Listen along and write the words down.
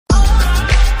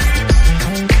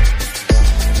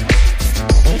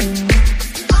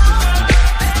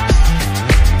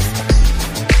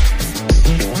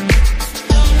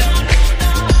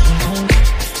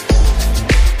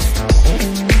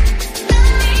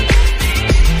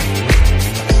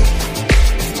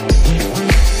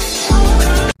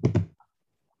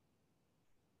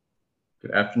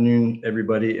Afternoon,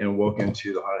 everybody, and welcome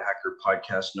to the Hot Hacker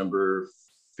podcast number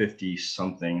 50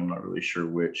 something. I'm not really sure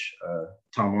which.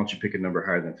 Tom, why don't you pick a number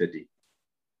higher than 50?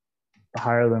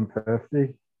 Higher than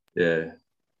 50? Yeah.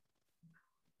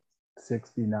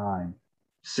 69.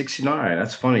 69.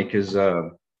 That's funny because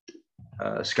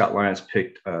Scott Lyons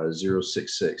picked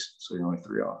 066, so you're only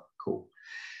 3 off. Cool.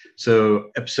 So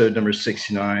episode number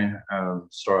 69,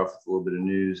 start off with a little bit of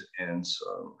news and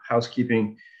some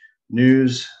housekeeping.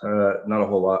 News, not a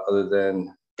whole lot other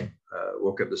than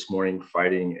woke up this morning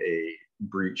fighting a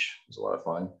breach. It was a lot of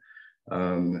fun.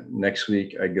 Next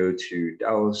week, I go to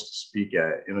Dallas to speak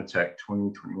at Innotech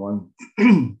 2021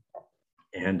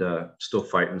 and still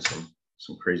fighting some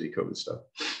crazy COVID stuff.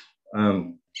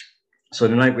 So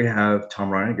tonight we have Tom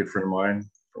Ryan, a good friend of mine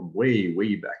from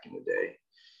way back in the day.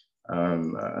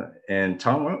 And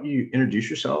Tom, why don't you introduce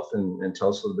yourself and tell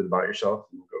us a little bit about yourself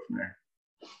and we'll go from there.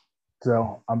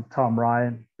 So I'm Tom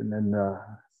Ryan, been in the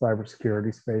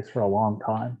cybersecurity space for a long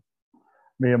time.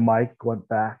 Me and Mike went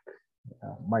back.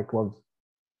 Mike loves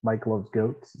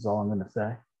goats is all I'm going to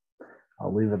say.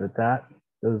 I'll leave it at that.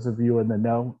 Those of you in the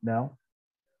know.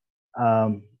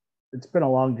 It's been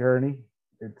a long journey.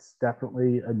 It's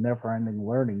definitely a never-ending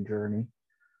learning journey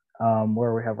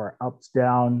where we have our ups,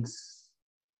 downs,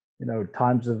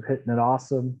 times of hitting it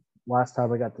awesome. Last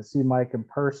time I got to see Mike in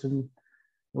person,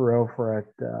 last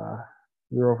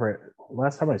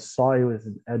time I saw you was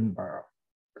in Edinburgh.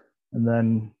 And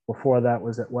then before that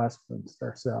was at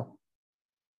Westminster. So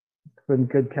it's been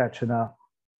good catching up.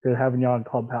 Good having you on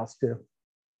Clubhouse too.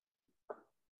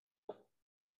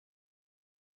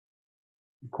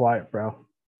 Quiet, bro.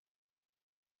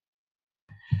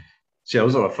 So yeah, it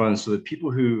was a lot of fun. So the people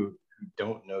who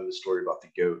don't know the story about the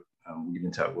goat, we'll get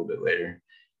into that a little bit later.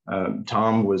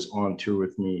 Tom was on tour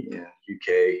with me in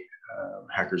UK,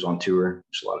 Hackers on Tour,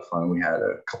 which was a lot of fun. We had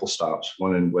a couple stops,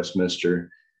 one in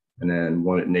Westminster and then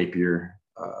one at Napier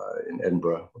in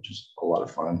Edinburgh, which is a lot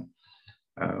of fun.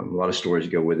 A lot of stories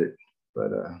go with it,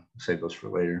 but save those for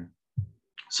later.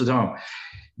 So Tom,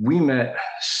 we met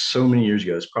so many years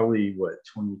ago. It's probably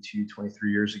 22,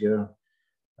 23 years ago.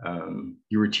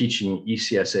 You were teaching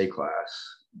ECSA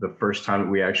class the first time that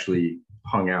we actually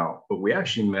hung out, but we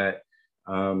actually met.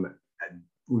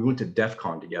 We went to DEF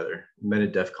CON together, met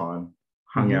at DEF CON,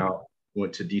 hung out,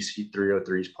 went to DC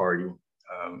 303's party.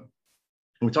 And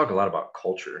we talk a lot about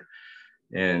culture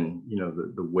and,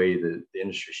 the way that the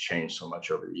industry's changed so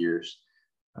much over the years.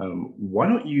 Why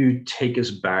don't you take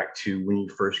us back to when you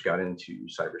first got into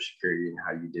cybersecurity and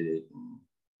how you did it and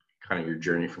kind of your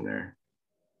journey from there?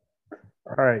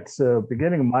 All right. So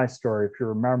beginning of my story, if you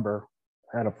remember,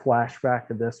 I had a flashback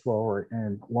of this while we're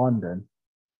in London.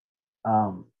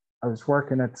 I was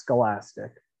working at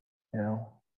Scholastic,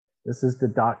 this is the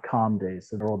 .com days,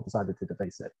 so the world decided to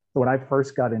deface it. So when I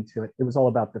first got into it, it was all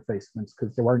about defacements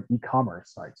because there weren't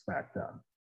e-commerce sites back then,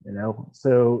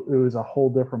 so it was a whole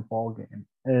different ball game.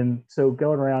 And so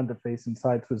going around defacing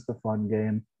sites was the fun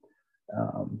game.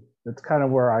 That's kind of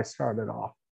where I started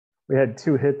off. We had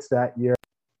 2 hits that year.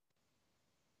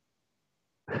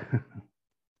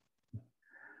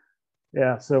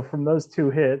 Yeah, so from those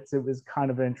 2 hits, it was kind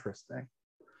of interesting.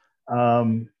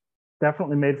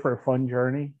 Definitely made for a fun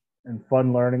journey and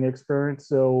fun learning experience.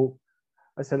 So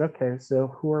I said, okay, so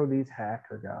who are these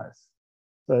hacker guys?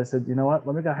 So I said, you know what,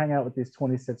 let me go hang out with these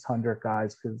 2600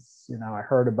 guys because, I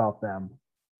heard about them.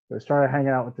 So I started hanging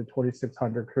out with the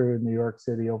 2600 crew in New York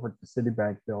City over at the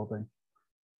Citibank building.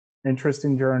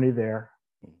 Interesting journey there.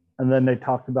 And then they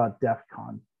talked about DEF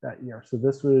CON that year. So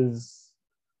this was,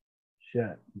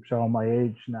 I'm showing my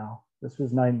age now. This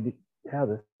was 90. Yeah,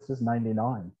 this is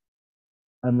 99.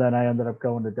 And then I ended up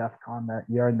going to DEF CON that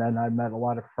year. And then I met a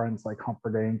lot of friends like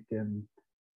Humperdinck and,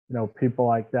 people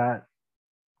like that,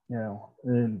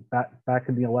 and back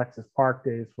in the Alexis Park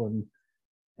days when,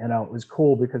 it was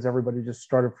cool because everybody just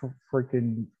started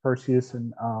freaking first use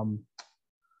and,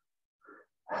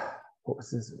 what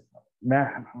was his,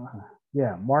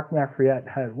 Mark Lafayette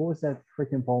had, what was that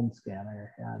freaking Bolm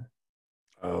scanner he had?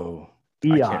 Oh,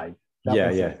 EI.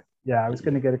 Yeah. Yeah, I was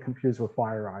going to get it confused with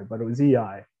FireEye, but it was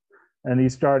EI. And he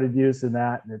started using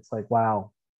that, and it's like,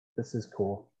 wow, this is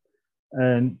cool.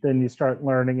 And then you start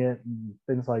learning it and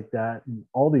things like that. And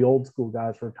all the old school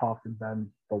guys were talking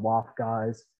then, the Loft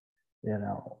guys,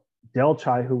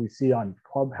 Delchai, who we see on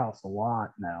Clubhouse a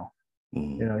lot now.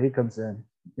 He comes in,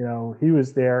 he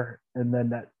was there. And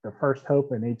then the first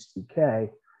Hope in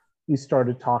HTK, he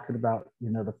started talking about,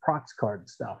 the prox card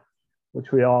stuff,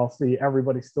 which we all see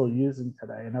everybody still using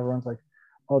today. And everyone's like,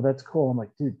 oh, that's cool. I'm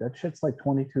like, dude, that shit's like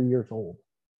 22 years old.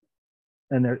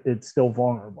 And it's still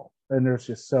vulnerable. And there's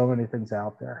just so many things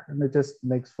out there. And it just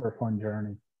makes for a fun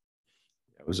journey.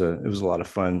 It was a lot of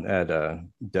fun at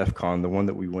DEF CON. The one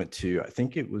that we went to, I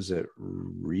think it was at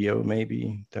Rio,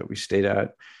 maybe, that we stayed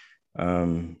at. That's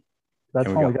And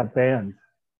we when we got banned.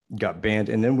 got banned,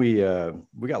 and then we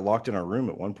got locked in our room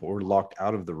at one point. We were locked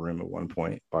out of the room at one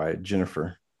point by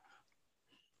Jennifer.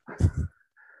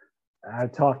 I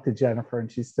talked to Jennifer,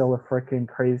 and she's still a freaking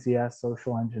crazy ass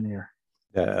social engineer.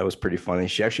 Yeah, that was pretty funny.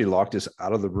 She actually locked us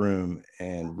out of the room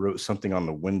and wrote something on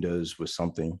the windows with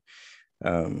something.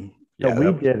 So Yeah,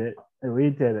 we did it. We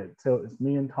did it. So it was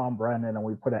me and Tom Brennan, and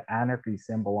we put an anarchy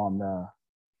symbol on the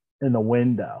in the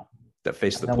window. that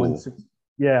faced the And pool.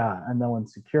 yeah, and then when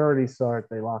security saw it,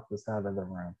 they locked us out of the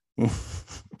room.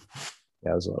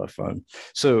 Yeah, it was a lot of fun.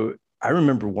 So I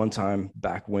remember one time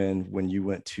back when you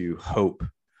went to Hope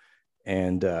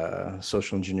and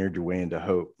social engineered your way into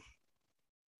Hope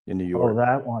in New Oh, York.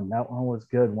 that one was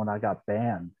good when I got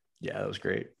banned. Yeah, that was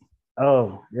great.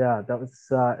 Oh, yeah, that was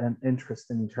an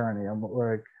interesting journey. I'm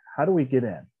like, how do we get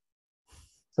in?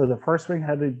 So the first thing we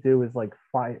had to do is like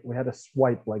we had to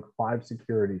swipe like 5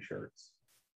 security shirts.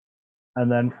 And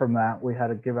then from that, we had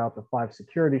to give out the 5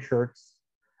 security shirts.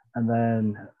 And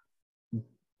then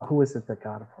who is it that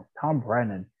got it from? Tom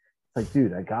Brennan. It's like,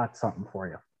 dude, I got something for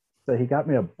you. So he got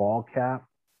me a ball cap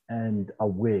and a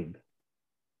wig.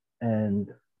 And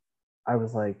I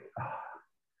was like, oh.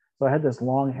 So I had this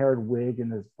long haired wig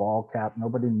and this ball cap.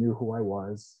 Nobody knew who I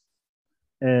was.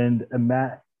 And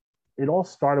Matt, it all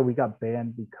started, we got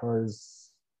banned because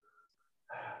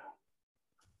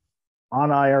on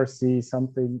IRC,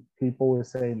 something people were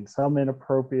saying some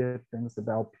inappropriate things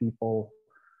about people.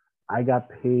 I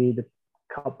got paid a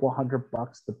couple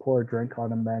 $100 to pour a drink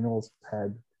on Emmanuel's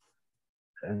head.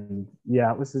 And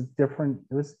yeah, it was a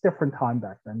different time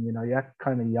back then. You know, you act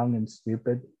kind of young and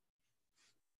stupid.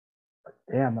 But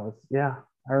damn,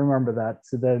 I remember that.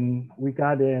 So then we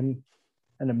got in,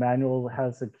 and Emmanuel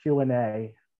has a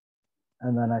Q&A.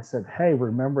 And then I said, hey,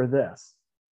 remember this?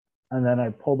 And then I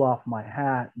pulled off my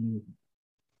hat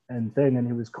and thing, and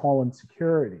he was calling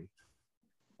security.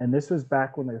 And this was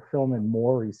back when they were filming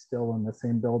Maury, still in the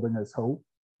same building as Hope.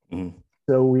 Mm-hmm.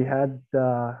 So we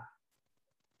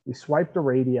swiped the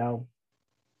radio.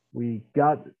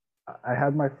 I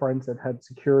had my friends that had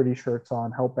security shirts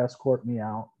on help escort me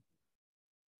out,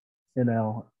 you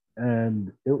know,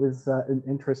 and it was an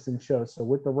interesting show. So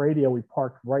with the radio, we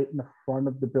parked right in the front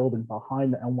of the building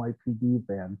behind the NYPD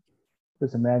van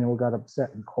because Emmanuel got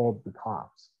upset and called the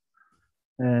cops.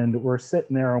 And we're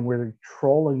sitting there and we're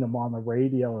trolling them on the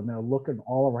radio, and they're looking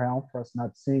all around for us,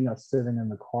 not seeing us sitting in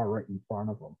the car right in front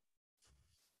of them.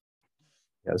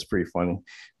 Yeah, it's pretty funny.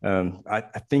 I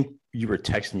think you were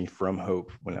texting me from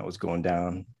Hope when that was going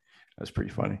down. That's pretty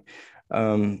funny.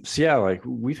 So yeah, like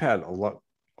we've had a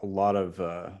lot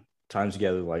of times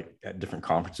together, like at different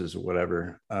conferences or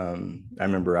whatever. I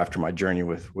remember after my journey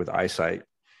with Eyesight,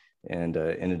 and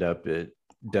ended up at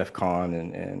DEF CON,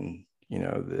 and you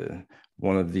know,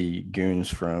 one of the goons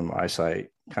from Eyesight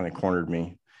kind of cornered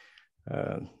me.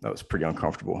 That was pretty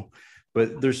uncomfortable.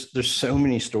 But there's so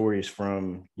many stories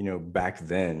from, you know, back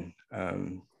then.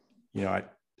 You know,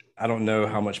 I don't know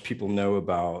how much people know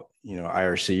about, you know,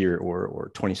 IRC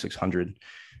or 2600,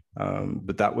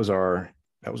 but that was our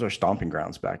stomping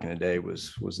grounds back in the day,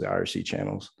 was the IRC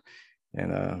channels.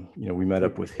 And you know, we met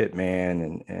up with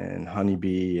Hitman and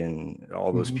Honeybee and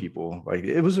all those people. Like,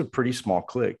 it was a pretty small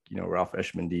clique, you know, Ralph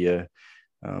Eshmandia,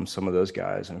 some of those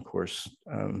guys, and of course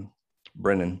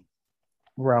Brennan.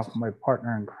 Ralph, my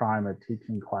partner in crime at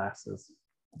teaching classes.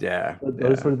 Yeah,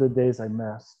 those were the days I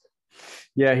missed.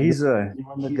 Yeah, he's the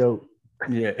GOAT.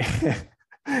 Yeah.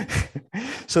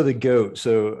 So the GOAT.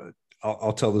 So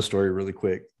I'll tell the story really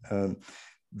quick.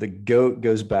 The GOAT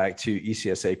goes back to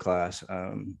ECSA class.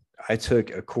 I took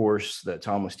a course that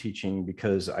Tom was teaching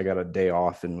because I got a day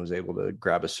off and was able to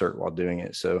grab a cert while doing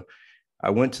it. So I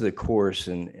went to the course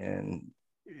and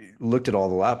looked at all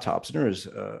the laptops, and there was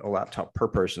a laptop per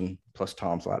person plus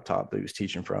Tom's laptop that he was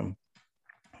teaching from.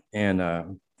 And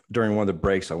during one of the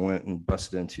breaks, I went and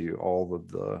busted into all of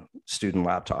the student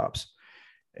laptops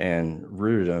and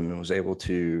rooted them, and was able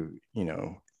to, you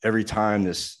know, every time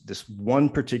this one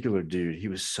particular dude, he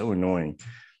was so annoying.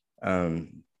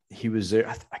 He was there.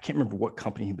 I can't remember what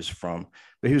company he was from,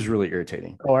 but he was really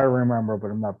irritating. Oh, I remember, but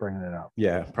I'm not bringing it up.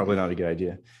 Yeah, probably not a good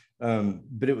idea.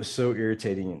 But it was so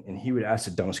irritating. And he would ask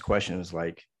the dumbest questions,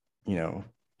 like, you know,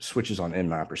 switches on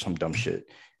Nmap or some dumb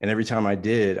shit. And every time he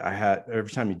did, I had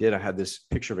this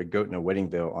picture of a goat in a wedding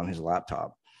veil on his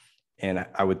laptop. And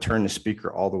I would turn the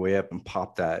speaker all the way up and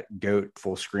pop that goat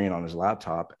full screen on his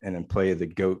laptop, and then play the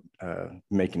goat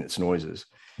making its noises.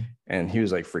 And he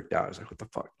was like freaked out. I was like, what the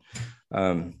fuck?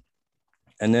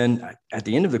 And then at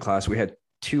the end of the class, we had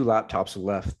 2 laptops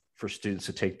left for students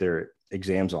to take their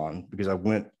exams on, because I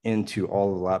went into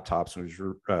all the laptops and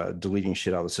was deleting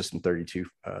shit out of the System32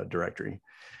 directory.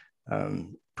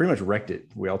 Pretty much wrecked it.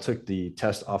 We all took the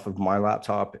test off of my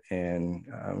laptop and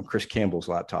Chris Campbell's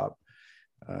laptop.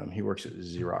 He works at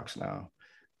Xerox now.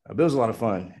 But it was a lot of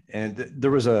fun. And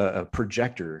there was a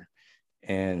projector,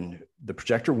 and the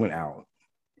projector went out.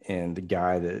 And the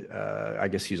guy that I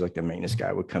guess he's like the maintenance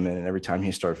guy would come in, and every time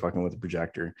he started fucking with the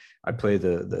projector, I'd play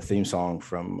the theme song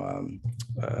from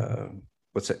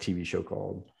what's that TV show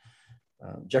called?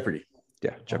 Jeopardy.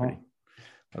 Yeah, Jeopardy.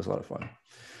 That was a lot of fun.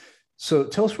 So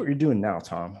tell us what you're doing now,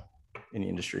 Tom, in the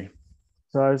industry.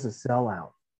 So I was a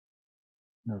sellout.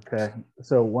 Okay.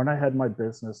 So when I had my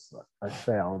business, I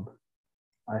failed.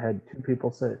 I had 2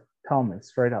 people say, tell me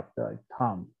straight up, like,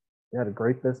 Tom, you had a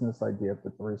great business idea,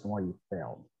 but the reason why you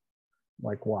failed.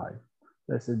 Like, why?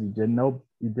 They said, you did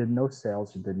no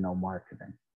sales, you did no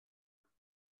marketing.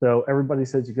 So everybody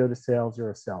says you go to sales,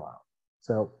 you're a sellout.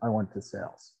 So I went to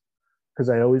sales because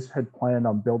I always had planned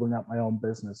on building up my own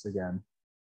business again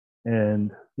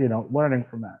and, learning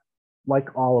from that.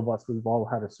 Like all of us, we've all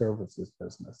had a services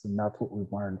business, and that's what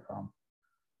we've learned from.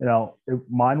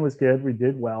 Mine was good. We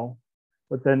did well.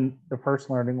 But then the first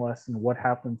learning lesson, what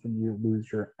happens when you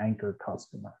lose your anchor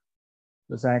customer?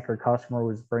 This anchor customer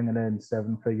was bringing in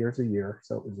 7 figures a year,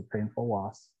 so it was a painful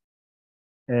loss.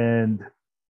 And,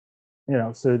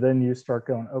 so then you start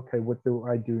going, okay, what do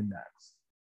I do next?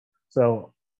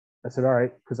 So I said, all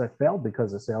right, because I failed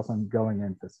because of sales, I'm going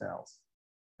into sales.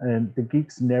 And the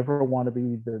geeks never want to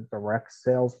be the direct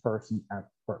salesperson at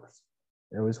first.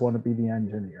 They always want to be the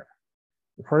engineer.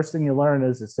 The first thing you learn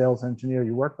is a sales engineer,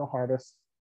 you work the hardest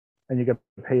and you get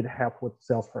paid half what the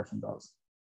salesperson does.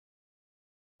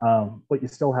 But you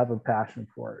still have a passion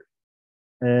for it.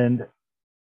 And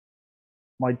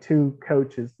my 2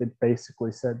 coaches that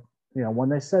basically said, when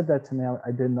they said that to me,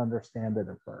 I didn't understand it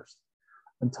at first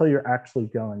until you're actually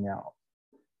going out.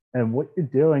 And what you're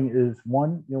doing is,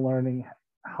 1, you're learning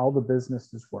how the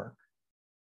businesses work,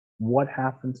 what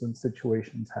happens when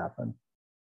situations happen,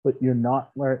 but you're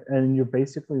not learning, and you're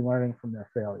basically learning from their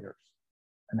failures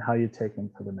and how you take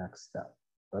them to the next step.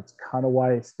 That's kind of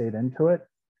why I stayed into it.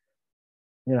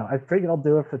 I figured I'll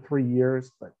do it for 3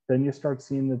 years, but then you start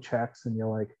seeing the checks and you're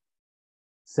like,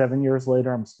 7 years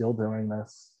later, I'm still doing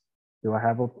this. Do I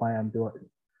have a plan?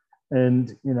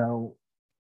 And,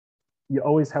 you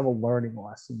always have a learning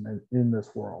lesson in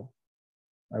this world.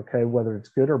 Okay. Whether it's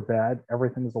good or bad,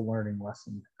 everything is a learning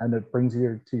lesson, and it brings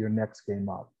you to your next game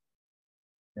up.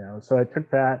 So I took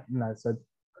that and I said,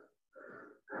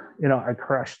 I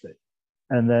crushed it.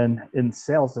 And then in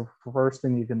sales, the first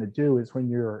thing you're going to do is, when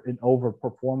you're an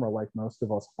overperformer, like most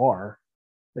of us are,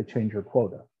 they change your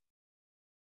quota.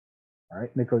 All right.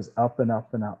 And it goes up and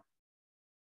up and up.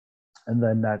 And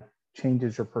then that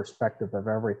changes your perspective of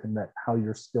everything, that how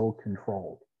you're still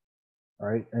controlled. All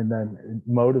right. And then it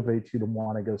motivates you to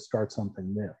want to go start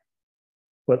something new,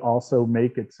 but also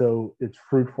make it so it's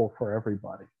fruitful for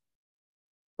everybody.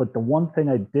 But the one thing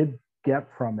I did get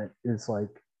from it is, like,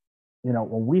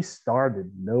 when we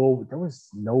started, there was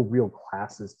no real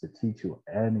classes to teach you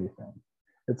anything.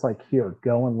 It's like, here,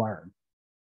 go and learn.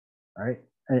 Right.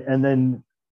 And then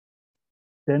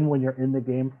when you're in the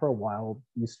game for a while,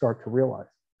 you start to realize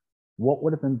what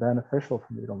would have been beneficial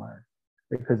for me to learn.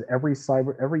 Because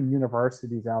every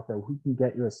university's out there who can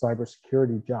get you a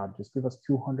cybersecurity job. Just give us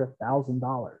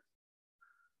 $200,000.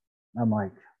 I'm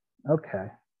like, okay.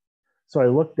 So I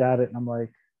looked at it and I'm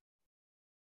like,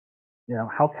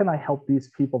 how can I help these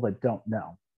people that don't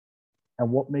know?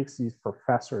 And what makes these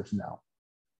professors know?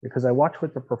 Because I watch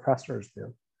what the professors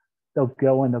do. They'll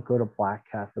go to Black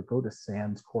Hat, they'll go to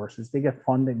SANS courses, they get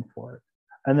funding for it.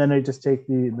 And then they just take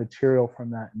the material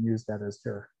from that and use that as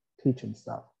their teaching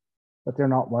stuff. But they're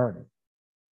not learning.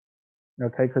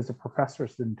 Okay, because the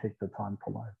professors didn't take the time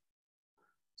to learn.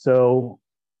 So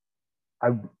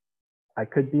I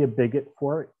could be a bigot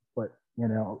for it, but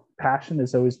passion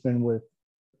has always been with,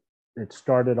 it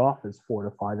started off as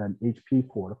Fortify, then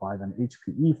HP Fortify, then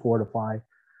HPE Fortify,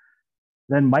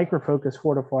 then Micro Focus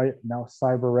Fortify, now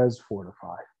CyberRes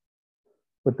Fortify.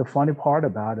 But the funny part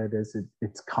about it is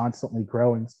it's constantly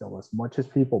growing still. As much as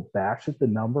people bash at the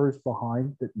numbers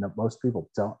behind that most people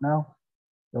don't know,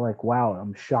 they're like, wow,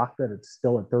 I'm shocked that it's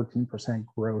still at 13%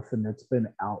 growth, and it's been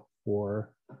out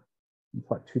for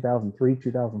 2003,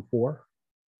 2004.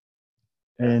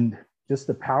 And just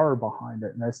the power behind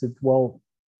it. And I said, well,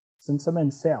 since I'm in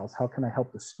sales, how can I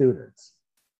help the students?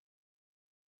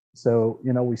 So,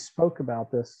 we spoke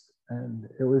about this, and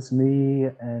it was me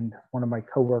and one of my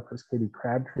coworkers, Katie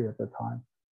Crabtree at the time.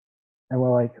 And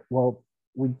we're like, well,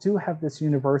 we do have this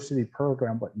university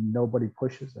program, but nobody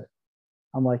pushes it.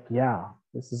 I'm like, yeah,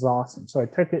 this is awesome. So I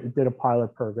took it and did a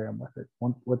pilot program with it.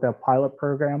 With that pilot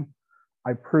program,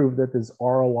 I proved that there's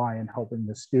ROI in helping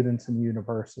the students in the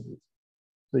universities.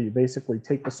 So you basically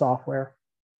take the software.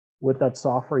 With that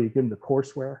software, you give them the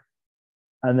courseware.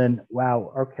 And then,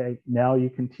 wow, okay, now you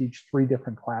can teach 3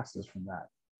 different classes from that.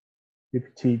 You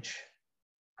could teach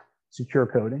secure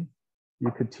coding.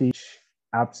 You could teach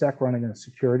AppSec running a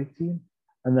security team.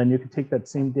 And then you could take that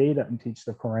same data and teach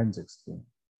the forensics team.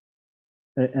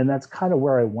 And that's kind of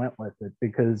where I went with it,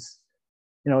 because,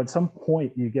 at some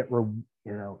point you get,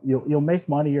 you'll make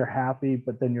money, you're happy,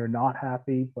 but then you're not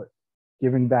happy, but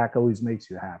giving back always makes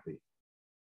you happy.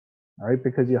 All right,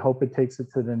 because you hope it takes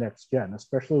it to the next gen,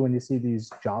 especially when you see these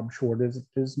job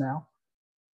shortages now.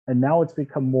 And now it's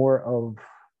become more of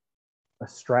a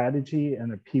strategy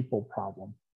and a people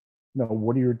problem.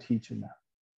 What are you teaching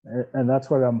them? And that's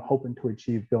what I'm hoping to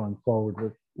achieve going forward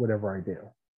with whatever I do.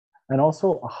 And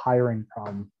also a hiring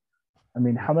problem. I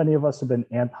mean, how many of us have been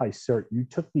anti-cert? You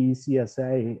took the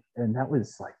ECSA, and that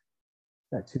was like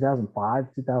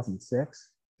 2005, 2006.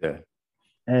 Yeah.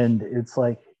 And it's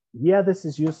like, yeah, this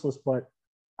is useless, but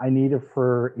I need it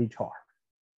for HR.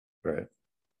 Right.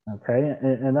 Okay.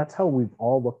 And that's how we've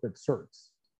all looked at certs.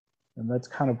 And that's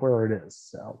kind of where it is.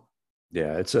 So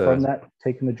yeah, it's from that,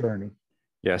 taking the journey.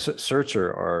 Yeah, so certs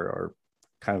are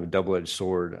kind of a double-edged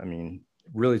sword. I mean,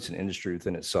 really, it's an industry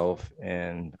within itself.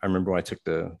 And I remember when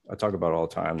I talk about it all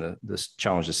the time, this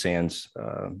Challenge the Sands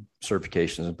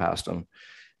certifications and passed them.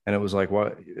 And it was like,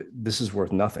 well, this is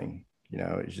worth nothing.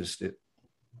 It's just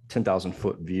 10,000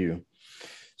 foot view.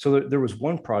 So there was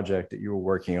one project that you were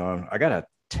working on. I got a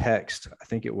text, I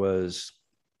think it was,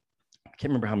 I can't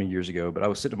remember how many years ago, but I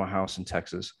was sitting at my house in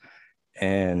Texas,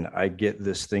 and I get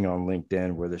this thing on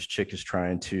LinkedIn where this chick is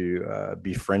trying to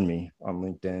befriend me on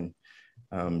LinkedIn.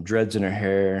 Dreads in her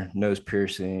hair, nose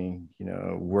piercing,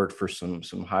 worked for some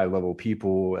high level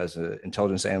people as an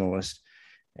intelligence analyst.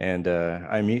 And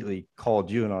I immediately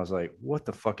called you and I was like, what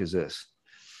the fuck is this?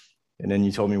 And then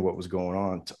you told me what was going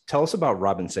on. Tell us about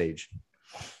Robin Sage.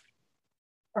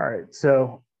 All right.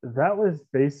 So that was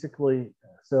basically,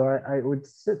 I would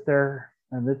sit there,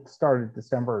 and it started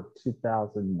December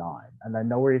 2009. And I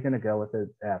know where you're going to go with it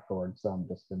afterwards, so I'm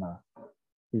just going to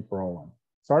keep rolling.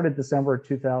 Started December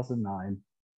 2009.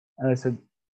 And I said,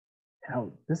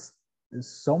 this is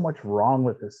so much wrong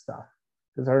with this stuff.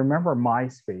 Because I remember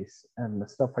MySpace and the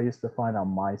stuff I used to find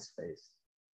on MySpace.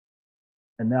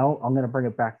 And now I'm going to bring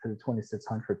it back to the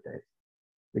 2600 days,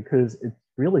 because it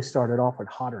really started off with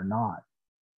Hot or Not.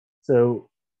 So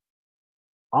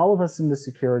all of us in the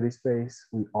security space,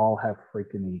 we all have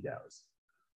freaking egos.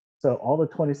 So all the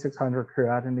 2600 crew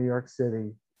out in New York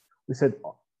City, we said,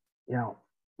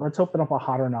 let's open up a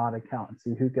Hot or Not account and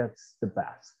see who gets the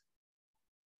best.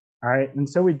 All right. And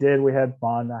so we did. We had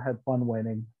fun. I had fun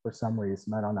winning for some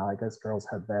reason. I don't know. I guess girls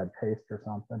had bad taste or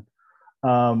something.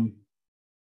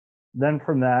 Then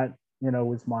from that,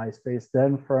 was MySpace.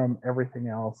 Then from everything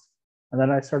else. And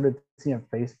then I started seeing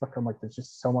Facebook. I'm like, there's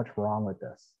just so much wrong with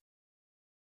this.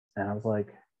 And I was like,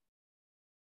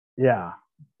 yeah,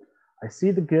 I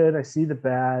see the good, I see the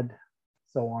bad,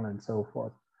 so on and so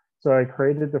forth. So I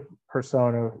created the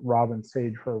persona Robin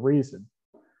Sage for a reason.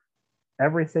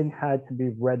 Everything had to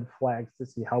be red flags to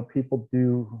see how people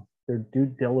do their due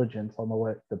diligence on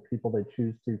the people they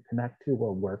choose to connect to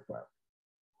or work with.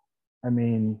 I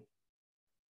mean,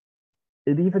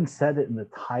 it even said it in the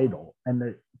title, and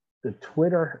the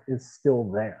Twitter is still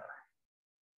there.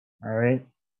 All right.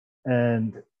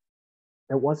 And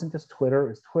it wasn't just Twitter,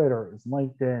 it was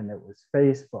LinkedIn, it was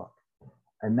Facebook.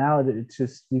 And now it's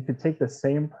just, you could take the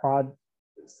same prod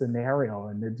scenario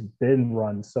and it's been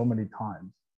run so many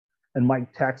times. And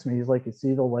Mike texts me, he's like, you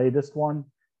see the latest one?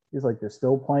 He's like, they're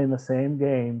still playing the same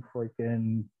game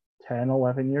freaking 10,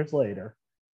 11 years later.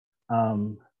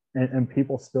 And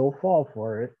people still fall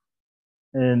for it.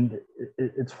 And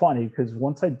it's funny because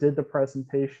once I did the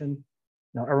presentation,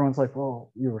 everyone's like,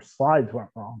 well, your slides went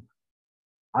wrong.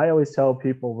 I always tell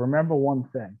people, remember one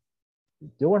thing,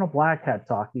 doing a Black Hat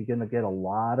talk, you're going to get a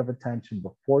lot of attention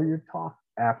before your talk,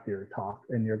 after your talk,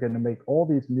 and you're going to make all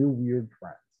these new weird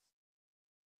friends.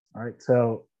 All right.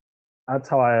 So that's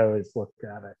how I always look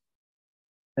at it.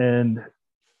 And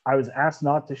I was asked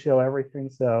not to show everything,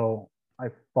 so I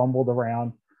fumbled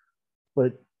around.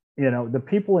 But, the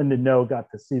people in the know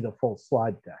got to see the full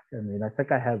slide deck. I mean, I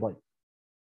think I had like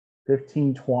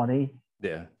 15, 20.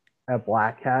 Yeah. At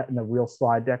Black Hat, and the real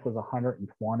slide deck was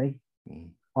 120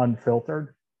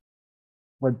 unfiltered.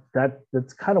 But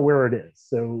that's kind of where it is.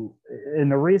 So,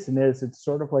 and the reason is it's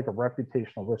sort of like a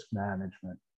reputational risk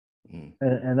management.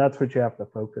 And that's what you have to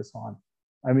focus on.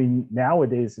 I mean,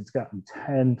 nowadays it's gotten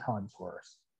 10 times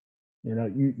worse. You know,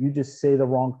 you just say the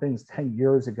wrong things 10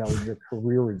 years ago and your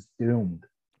career is doomed.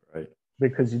 Right.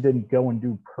 Because you didn't go and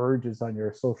do purges on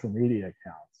your social media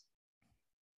accounts.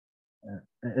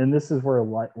 And this is where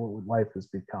life has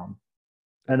become.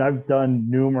 And I've done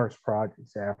numerous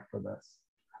projects after this.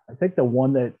 I think the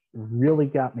one that really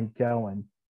got me going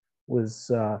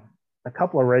was a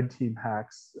couple of red team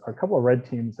hacks, a couple of red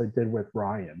teams I did with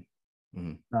Ryan.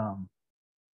 Mm-hmm.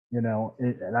 You know,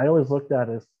 and I always looked at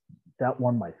it as that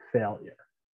one my failure,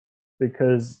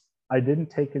 because I didn't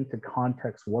take into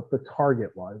context what the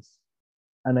target was,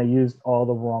 and I used all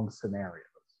the wrong scenarios.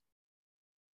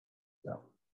 So,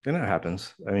 and that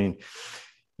happens. I mean,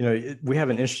 you know, we have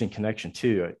an interesting connection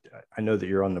too. I know that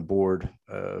you're on the board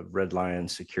of Red Lion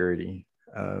Security.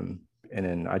 And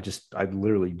then I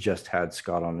literally just had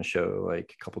Scott on the show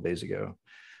like a couple of days ago.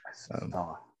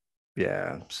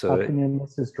 Yeah. So how can you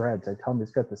miss his dreads? I tell him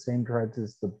he's got the same dreads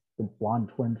as the blonde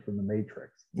twins from The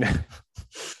Matrix.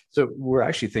 So we're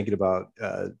actually thinking about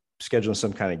scheduling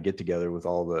some kind of get together with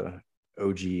all the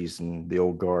OGs and the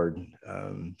old guard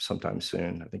sometime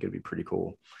soon. I think it'd be pretty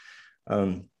cool.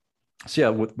 So yeah,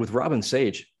 with Robin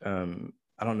Sage, I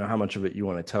don't know how much of it you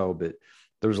want to tell, but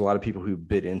there's a lot of people who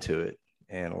bid into it,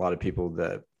 and a lot of people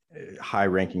that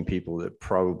high-ranking people that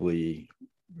probably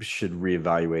should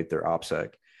reevaluate their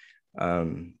OPSEC.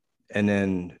 And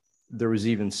then there was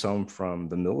even some from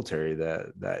the military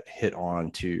that hit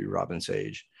on to Robin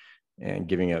Sage and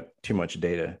giving up too much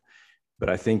data. But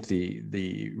I think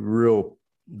the real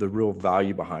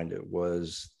value behind it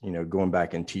was, you know, going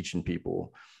back and teaching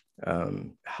people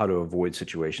how to avoid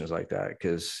situations like that.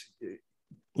 Because,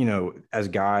 you know, as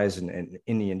guys and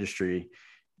in the industry,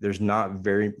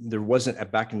 there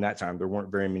wasn't back in that time, there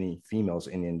weren't very many females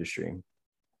in the industry.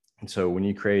 And so when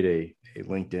you create a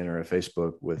LinkedIn or a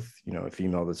Facebook with, you know, a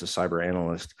female that's a cyber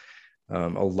analyst,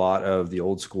 a lot of the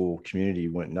old school community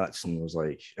went nuts and was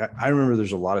like, I remember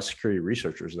there's a lot of security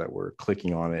researchers that were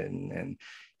clicking on it and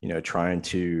you know, trying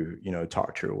to, you know,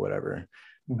 talk to her or whatever.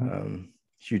 Mm-hmm.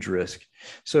 Huge risk.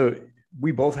 So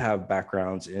we both have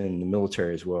backgrounds in the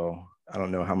military as well. I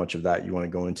don't know how much of that you want to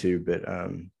go into, but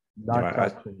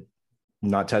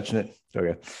not touching it.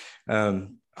 Okay.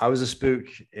 I was a spook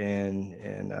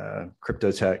in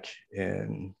crypto tech,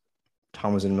 and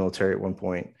Tom was in the military at one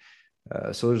point.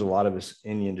 So there's a lot of us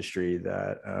in the industry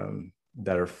that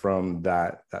are from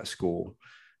that school.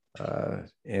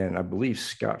 And I believe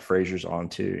Scott Frazier's on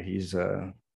too. He's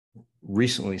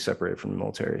recently separated from the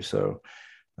military. So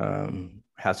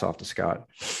hats off to Scott.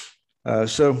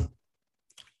 So,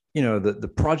 you know, the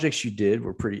projects you did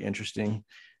were pretty interesting,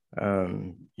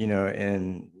 you know,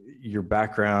 and your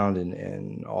background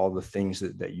and all the things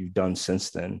that you've done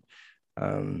since then.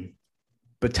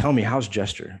 But tell me, how's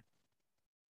Jester?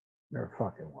 They're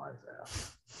fucking wise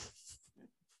ass.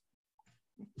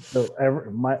 So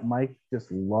Mike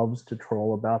just loves to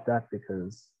troll about that,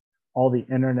 because all the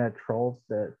internet trolls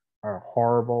that are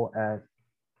horrible at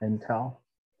intel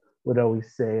would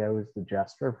always say I was the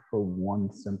Jester for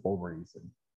one simple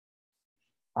reason.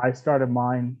 I started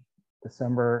mine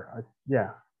December.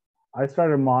 I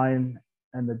started mine,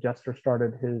 and the Jester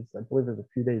started his, I believe it was a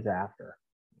few days after.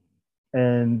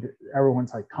 And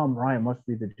everyone's like, Tom Ryan must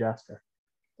be the Jester.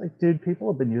 Like, dude,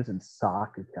 people have been using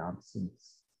SOC accounts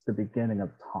since the beginning of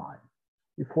time,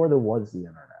 before there was the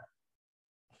internet.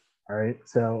 All right.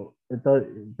 So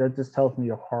that just tells me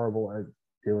you're horrible at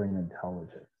doing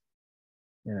intelligence.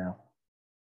 You know,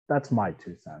 that's my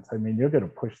 2 cents. I mean, you're going to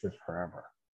push this forever.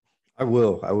 I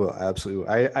will. Absolutely.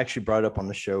 I actually brought it up on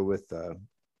the show with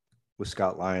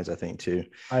Scott Lyons, I think, too.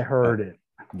 I heard it.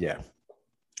 Yeah.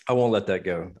 I won't let that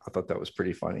go. I thought that was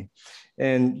pretty funny.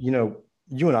 And, you know,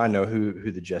 you and I know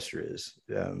who the Jester is.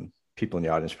 People in the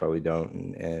audience probably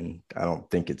don't. And I don't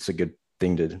think it's a good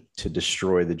thing to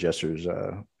destroy the Jester's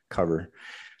cover.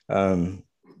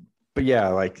 But yeah,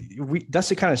 like that's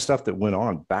the kind of stuff that went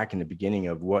on back in the beginning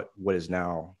of what is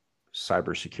now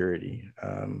cybersecurity.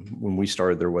 When we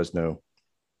started, there was no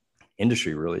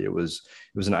industry really. It was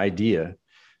an idea,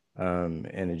 and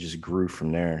it just grew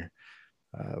from there.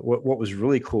 What was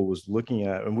really cool was looking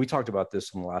at, and we talked about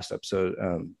this in the last episode,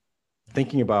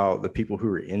 thinking about the people who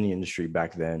were in the industry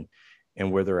back then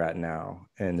and where they're at now,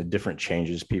 and the different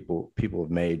changes people have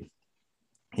made.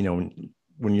 You know,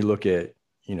 when you look at,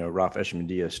 you know, Ralph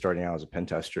Eshmandia starting out as a pen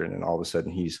tester, and then all of a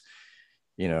sudden he's,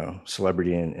 you know,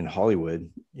 celebrity in Hollywood,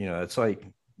 you know, it's like,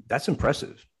 that's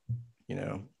impressive, you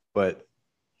know. But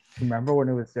remember when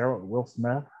it was there with Will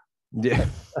Smith? Yeah.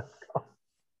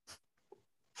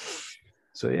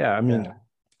 So yeah, I mean,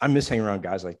 I miss hanging around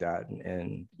guys like that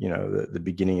and you know, the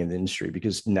beginning of the industry,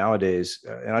 because nowadays,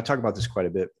 and I talk about this quite a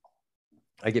bit,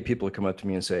 I get people to come up to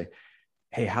me and say,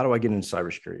 hey, how do I get into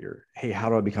cybersecurity? Or, hey, how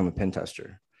do I become a pen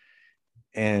tester?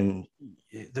 And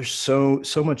there's so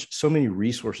many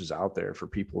resources out there for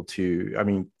people to, I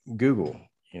mean, Google,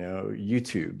 you know,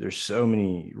 YouTube, there's so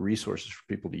many resources for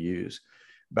people to use.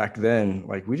 Back then,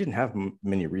 like, we didn't have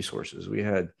many resources. We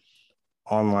had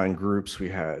online groups, we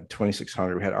had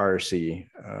 2600, we had IRC.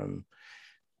 I'm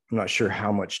not sure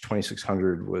how much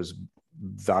 2600 was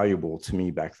valuable to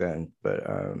me back then, but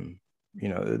you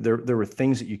know, there were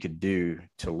things that you could do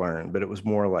to learn, but it was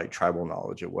more like tribal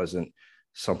knowledge. It wasn't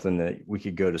something that we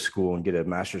could go to school and get a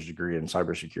master's degree in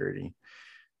cybersecurity,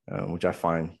 which I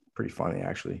find pretty funny,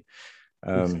 actually.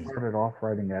 We started off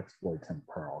writing exploits in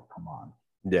Perl. Come on.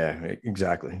 Yeah,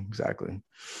 exactly.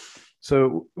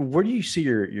 So where do you see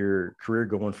your career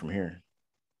going from here?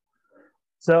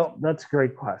 So that's a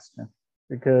great question,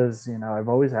 because, you know, I've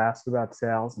always asked about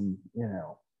sales, and, you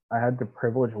know, I had the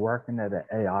privilege of working at an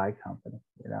AI company,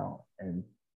 you know, and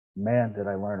man, did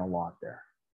I learn a lot there.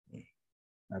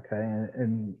 Okay.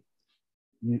 And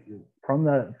you, from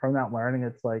that learning,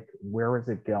 it's like, where is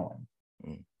it going?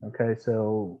 Okay.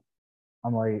 So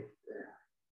I'm like,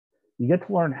 you get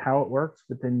to learn how it works,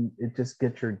 but then it just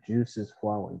gets your juices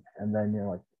flowing. And then you're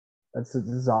like, this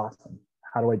is awesome.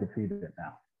 How do I defeat it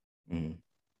now? Mm-hmm.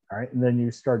 All right. And then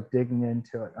you start digging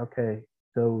into it. Okay.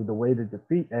 So the way to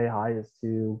defeat AI is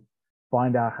to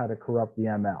find out how to corrupt the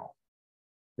ML,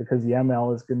 because the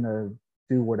ML is going to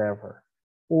do whatever.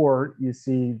 Or you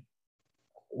see,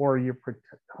 or you protect,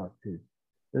 oh, dude,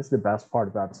 this is the best part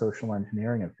about social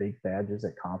engineering and fake badges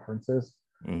at conferences.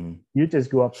 Mm-hmm. You just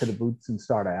go up to the booths and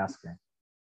start asking,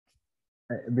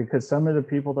 because some of the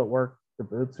people that work the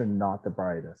booths are not the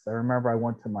brightest. I remember I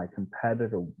went to my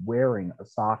competitor wearing a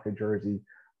soccer jersey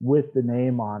with the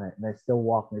name on it, and they still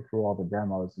walked me through all the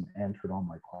demos and answered all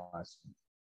my questions.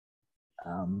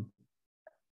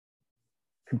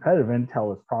 Competitive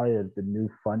intel is probably the new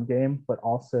fun game, but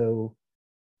also,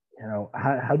 you know,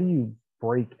 how do you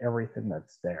break everything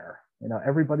that's there? You know,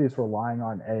 everybody's relying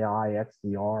on AI,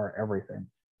 XDR, everything.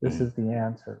 This is the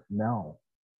answer. No,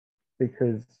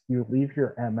 because you leave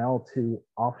your ML to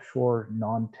offshore,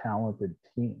 non-talented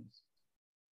teams,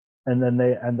 and then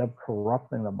they end up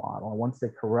corrupting the model. And once they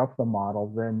corrupt the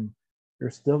model, then you're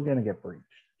still going to get breached.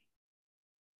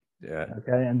 Yeah.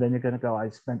 Okay. And then you're going to go, I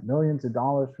spent millions of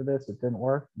dollars for this. It didn't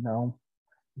work. No,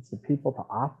 it's the people to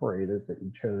operate it that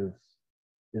you chose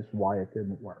is why it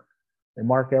didn't work. They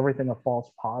mark everything a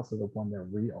false positive when they're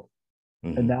real.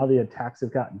 Mm-hmm. And now the attacks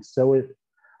have gotten so,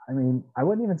 I mean, I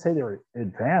wouldn't even say they're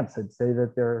advanced. I'd say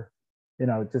that they're, you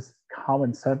know, just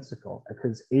commonsensical,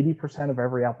 because 80% of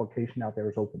every application out there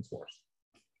is open source.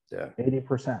 Yeah.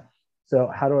 80%. So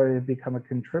how do I become a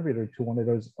contributor to one of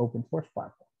those open source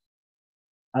platforms?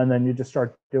 And then you just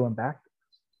start doing backdoors.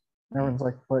 And everyone's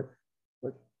like, but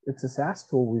it's a SaaS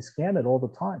tool. We scan it all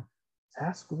the time.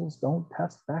 SaaS tools don't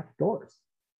test backdoors,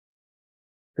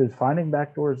 because finding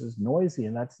backdoors is noisy,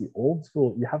 and that's the old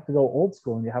school. You have to go old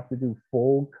school, and you have to do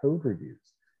full code reviews,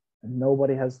 and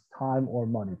nobody has time or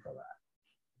money for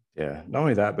that. Yeah, not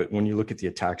only that, but when you look at the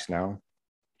attacks now,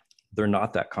 they're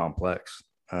not that complex.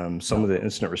 Some of the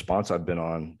incident response I've been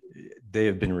on, they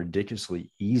have been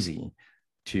ridiculously easy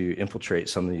to infiltrate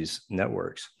some of these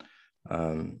networks.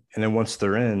 And then once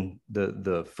they're in,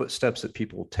 the footsteps that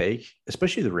people take,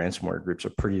 especially the ransomware groups,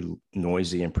 are pretty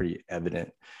noisy and pretty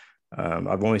evident.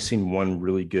 I've only seen one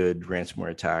really good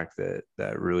ransomware attack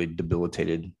that really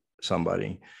debilitated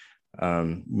somebody.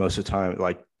 Most of the time,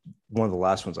 like one of the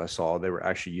last ones I saw, they were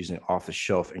actually using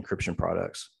off-the-shelf encryption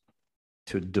products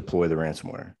to deploy the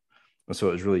ransomware. And so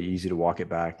it was really easy to walk it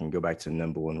back and go back to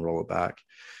Nimble and roll it back.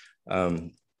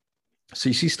 So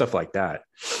you see stuff like that.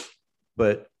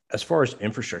 But as far as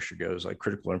infrastructure goes, like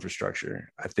critical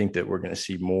infrastructure, I think that we're going to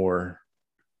see more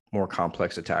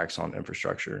complex attacks on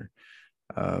infrastructure.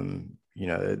 You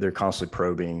know, they're constantly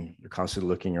probing, they're constantly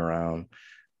looking around.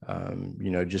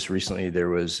 You know, just recently there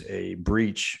was a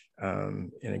breach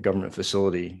in a government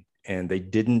facility, and they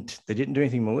didn't do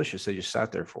anything malicious. They just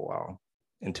sat there for a while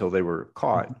until they were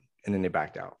caught, and then they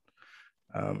backed out.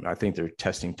 I think they're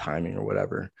testing timing or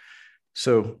whatever.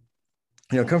 So,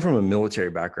 you know, come from a military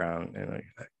background and a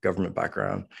government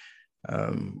background.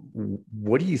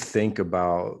 What do you think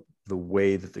about the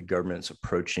way that the government's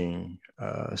approaching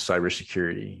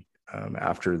cybersecurity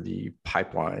after the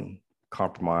pipeline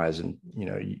compromise? And, you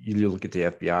know, you look at the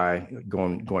FBI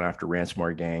going after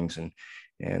ransomware gangs and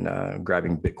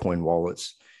grabbing Bitcoin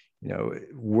wallets. You know,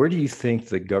 where do you think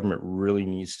the government really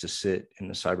needs to sit in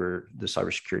the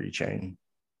cybersecurity chain?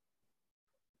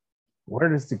 where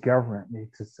does the government need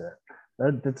to sit?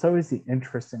 That's always the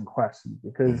interesting question,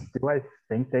 because do I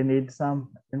think they need some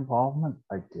involvement?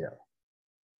 I do,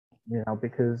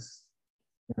 because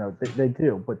they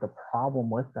do. But the problem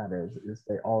with that is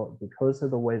they all, because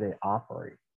of the way they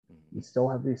operate, you still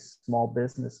have these small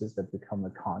businesses that become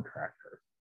the contractors,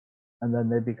 and then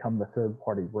they become the third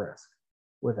party risk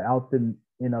without the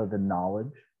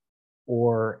knowledge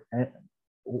or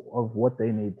of what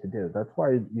they need to do. That's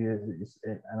why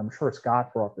and I'm sure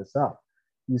Scott brought this up,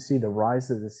 you see the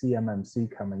rise of the CMMC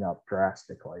coming up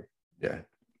drastically. Yeah.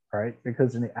 Right?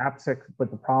 Because in the AppSec, but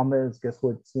the problem is, guess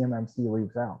what CMMC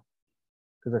leaves out?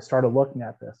 Because I started looking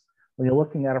at this. When you're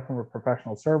looking at it from a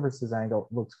professional services angle,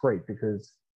 it looks great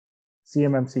because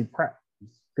CMMC prep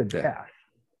is good cash.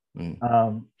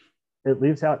 It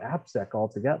leaves out AppSec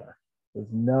altogether.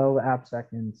 There's no AppSec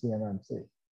in CMMC.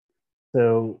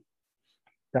 So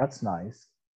that's nice.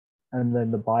 And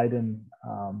then the Biden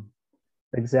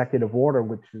executive order,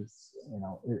 which is,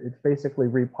 it's basically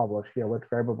republished. Let's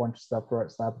grab a bunch of stuff,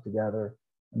 slap it together,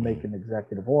 and make an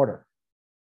executive order.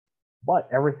 But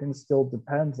everything still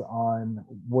depends on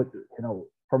what,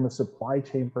 from a supply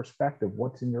chain perspective,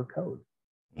 what's in your code.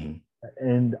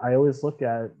 And I always look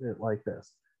at it like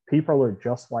this. People are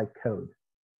just like code.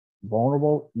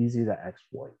 Vulnerable, easy to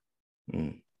exploit.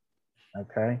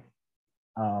 Okay?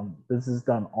 This is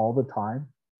done all the time.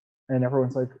 And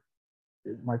everyone's like,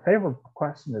 my favorite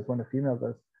question is when a female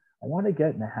goes, I want to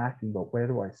get into hacking, but where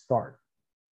do I start?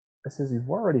 I says, you've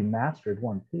already mastered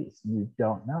one piece. You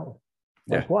don't know.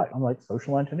 Like what? I'm like,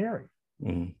 social engineering.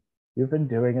 You've been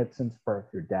doing it since birth.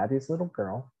 You're daddy's little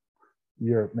girl.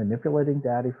 You're manipulating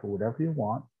daddy for whatever you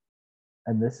want.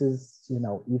 And this is,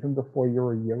 even before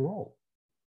you're a year old.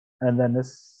 And then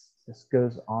this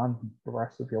goes on the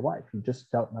rest of your life. You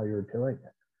just don't know you're doing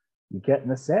it. You get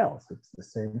into sales, it's the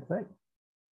same thing.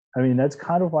 I mean, that's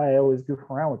kind of why I always goof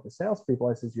around with the salespeople.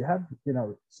 I says, you have,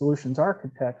 solutions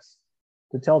architects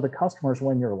to tell the customers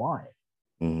when you're lying.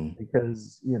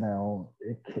 Because,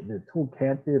 the tool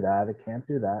can't do that. It can't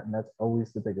do that. And that's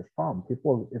always the biggest problem.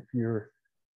 People,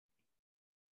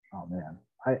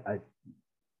 I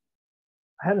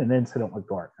had an incident with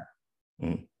Gartner.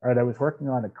 Right. I was working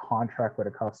on a contract with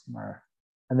a customer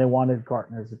and they wanted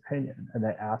Gartner's opinion, and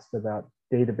they asked about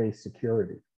database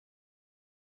security.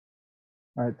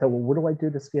 All right. So, well, what do I do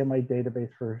to scan my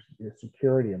database for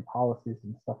security and policies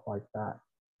and stuff like that?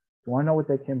 Do you want to know what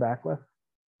they came back with?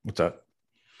 What's that?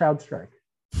 CrowdStrike.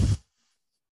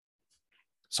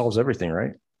 Solves everything,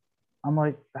 right? I'm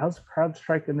like, how's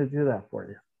CrowdStrike going to do that for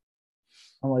you?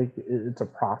 I'm like, it's a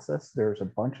process. There's a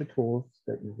bunch of tools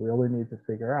that you really need to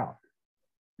figure out.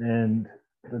 And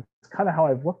that's kind of how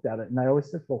I've looked at it. And I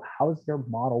always said, well, how does their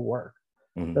model work?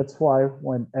 That's why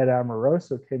when Ed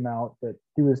Amoroso came out, that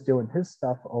he was doing his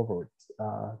stuff over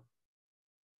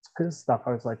his stuff,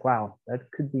 I was like, wow,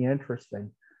 that could be interesting.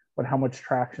 But how much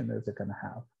traction is it going to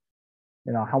have?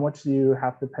 How much do you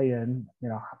have to pay in?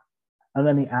 And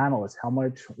then the analysts, how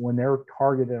much, when they're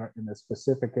targeted in a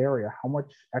specific area, how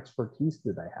much expertise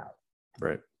do they have?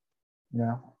 Right.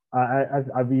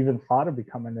 I've even thought of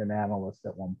becoming an analyst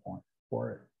at one point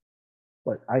for it,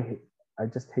 but I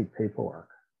just hate paperwork.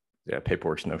 Yeah,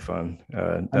 paperwork's no fun.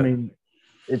 I mean,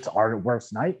 it's our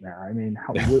worst nightmare. I mean,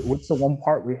 what's the one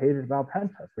part we hated about pen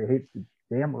test? We hate the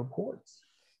damn reports.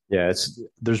 Yeah,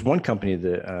 there's one company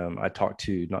that I talked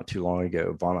to not too long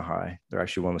ago, Vonahai. They're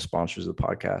actually one of the sponsors of the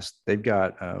podcast. They've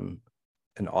got an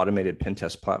automated pen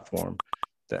test platform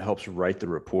that helps write the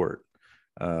report.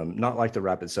 Not like the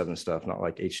Rapid7 stuff, not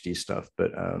like HD stuff,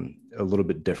 but a little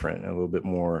bit different, a little bit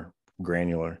more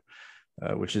granular,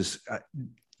 which is,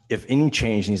 if any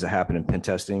change needs to happen in pen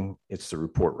testing, it's the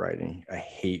report writing. I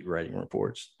hate writing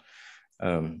reports.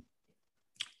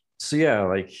 So yeah,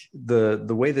 like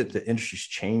the way that the industry's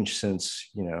changed since,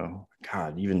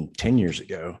 even 10 years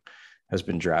ago has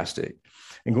been drastic.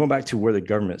 And going back to where the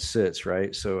government sits,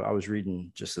 right? So I was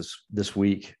reading just this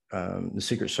week, the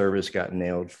Secret Service got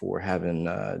nailed for having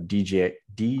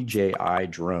DJI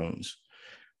drones.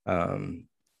 And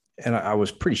I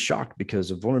was pretty shocked because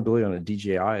the vulnerability on the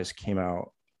DJIs came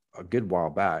out a good while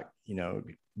back,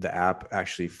 the app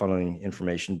actually funneling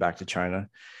information back to China.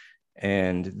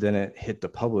 And then it hit the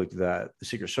public that the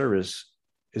Secret Service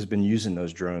has been using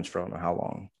those drones for I don't know how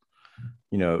long.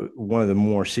 One of the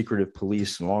more secretive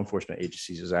police and law enforcement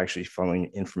agencies is actually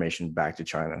funneling information back to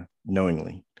China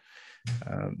knowingly.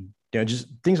 Just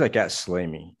things like that slay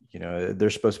me. They're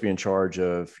supposed to be in charge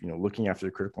of, looking after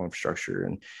the critical infrastructure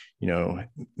and,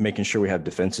 making sure we have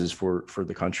defenses for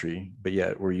the country. But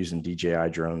yet we're using DJI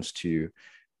drones to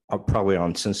probably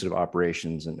on sensitive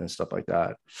operations and stuff like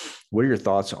that. What are your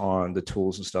thoughts on the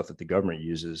tools and stuff that the government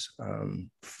uses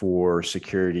for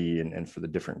security and for the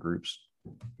different groups?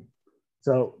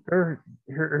 So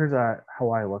here's how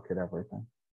I look at everything.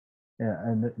 Yeah,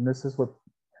 and this is what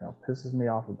pisses me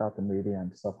off about the media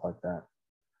and stuff like that.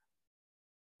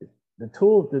 The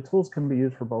tools can be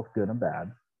used for both good and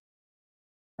bad,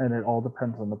 and it all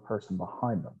depends on the person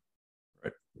behind them.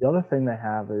 Right. The other thing they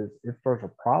have is if there's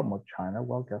a problem with China,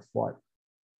 well, guess what?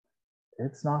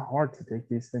 It's not hard to take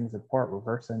these things apart,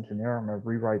 reverse engineer them, and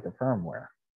rewrite the firmware.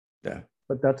 Yeah.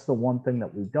 But that's the one thing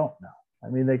that we don't know. I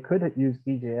mean, they could use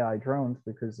DJI drones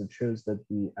because it shows that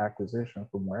the acquisition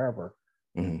from wherever.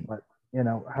 Mm-hmm. But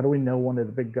how do we know one of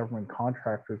the big government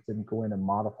contractors didn't go in and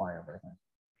modify everything?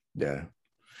 Yeah.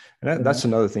 And that's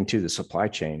another thing too, the supply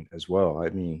chain as well. I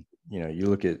mean, you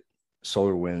look at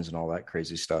SolarWinds and all that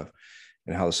crazy stuff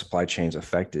and how the supply chain is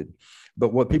affected.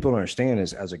 But what people don't understand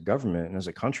is as a government and as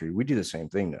a country, we do the same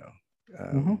thing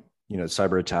now.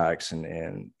 Cyber attacks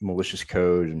and malicious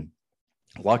code. And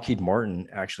Lockheed Martin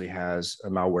actually has a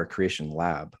malware creation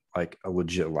lab, like a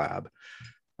legit lab.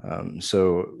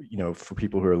 So, for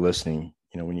people who are listening,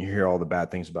 when you hear all the bad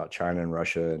things about China and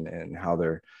Russia and how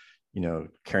they're,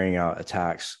 carrying out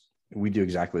attacks, we do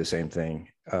exactly the same thing,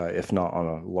 if not on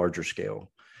a larger scale.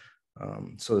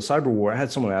 So the cyber war, I had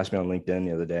someone ask me on LinkedIn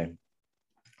the other day,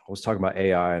 I was talking about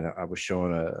AI and I was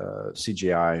showing a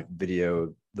CGI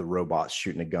video, the robots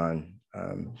shooting a gun.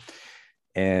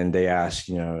 And they asked,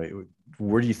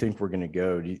 where do you think we're going to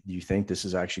go? Do you think this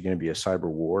is actually going to be a cyber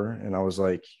war? And I was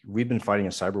like, we've been fighting a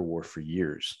cyber war for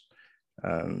years.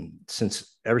 Ever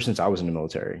since I was in the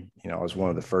military. I was one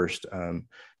of the first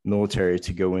military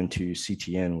to go into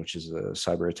CTN, which is a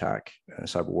cyber attack,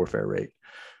 cyber warfare rate.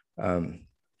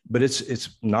 But it's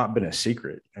not been a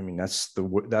secret. I mean, that's the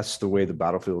way the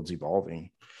battlefield's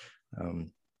evolving.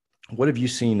 What have you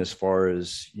seen as far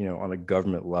as, on a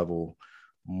government level,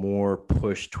 more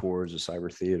push towards a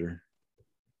cyber theater?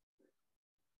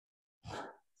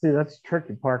 See, that's the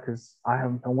tricky part because I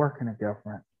haven't been working in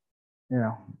government.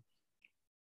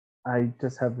 I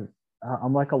just have,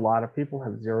 I'm like a lot of people,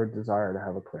 have zero desire to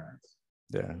have a clearance.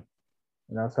 Yeah.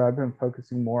 So I've been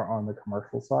focusing more on the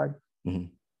commercial side.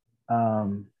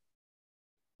 Mm-hmm.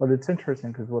 But it's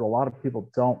interesting because what a lot of people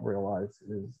don't realize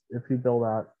is if you build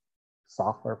out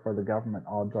software for the government,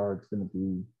 odds are it's going to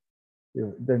be,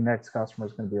 their next customer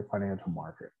is going to be a financial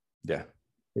market. Yeah.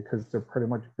 Because they're pretty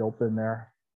much built in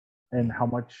there and how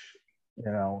much,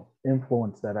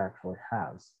 influence that actually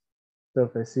has. So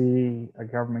if they see a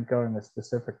government going a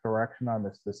specific direction on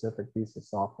a specific piece of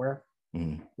software,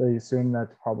 they assume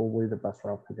that's probably the best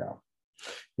route to go.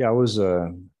 Yeah, I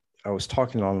was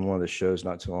talking on one of the shows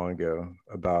not too long ago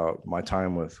about my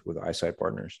time with Eyesight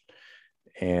Partners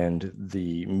and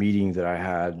the meeting that I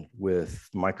had with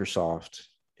Microsoft,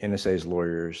 NSA's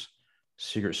lawyers,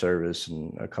 Secret Service,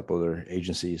 and a couple other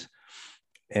agencies.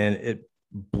 And it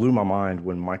blew my mind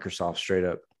when Microsoft straight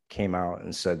up came out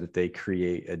and said that they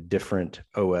create a different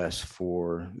OS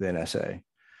for the NSA.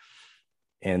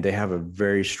 And they have a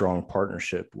very strong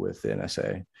partnership with the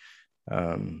NSA.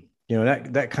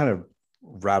 That kind of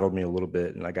rattled me a little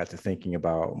bit. And I got to thinking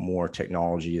about more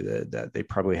technology that they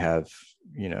probably have,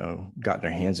 gotten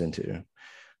their hands into.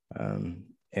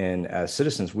 And as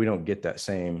citizens, we don't get that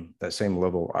same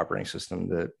level of operating system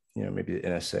that, maybe the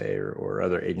NSA or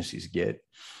other agencies get.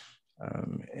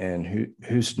 And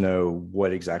who's to know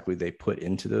what exactly they put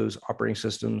into those operating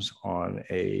systems on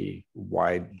a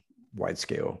wide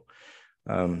scale.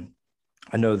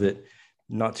 I know that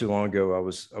not too long ago, I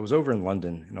was over in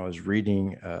London and I was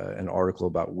reading an article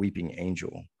about Weeping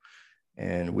Angel.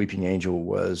 And Weeping Angel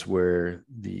was where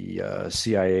the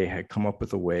CIA had come up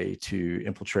with a way to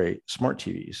infiltrate smart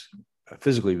TVs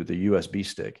physically with a USB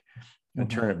stick and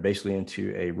turn it basically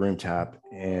into a room tap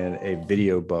and a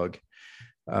video bug.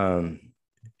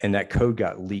 And that code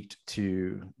got leaked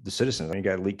to the citizens. I mean, it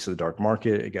got leaked to the dark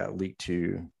market. It got leaked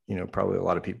to, probably a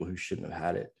lot of people who shouldn't have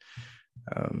had it.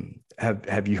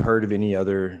 Have you heard of any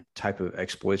other type of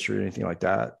exploits or anything like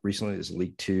that recently that's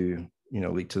leaked to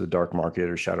the dark market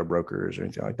or shadow brokers or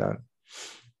anything like that?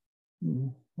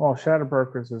 Well, shadow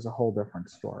brokers is a whole different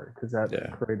story because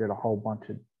that created a whole bunch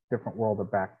of different world of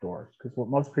backdoors. Because what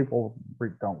most people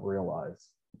don't realize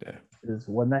is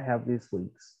when they have these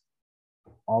leaks,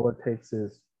 all it takes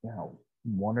is,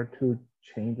 one or two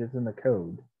changes in the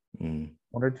code,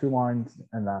 one or two lines,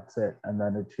 and that's it. And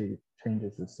then it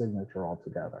changes the signature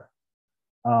altogether.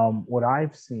 What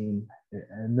I've seen,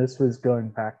 and this was going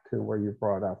back to where you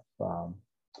brought up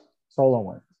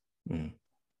SolarWinds.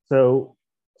 So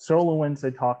SolarWinds,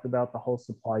 they talked about the whole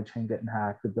supply chain getting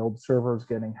hacked, the build servers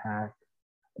getting hacked.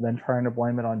 and then trying to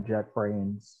blame it on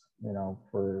JetBrains,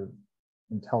 for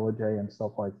IntelliJ and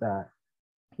stuff like that.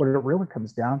 What it really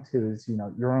comes down to is,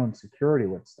 your own security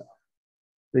with stuff.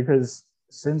 Because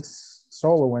since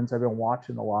SolarWinds, I've been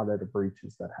watching a lot of the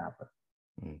breaches that happen.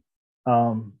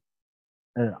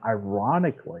 And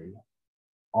ironically,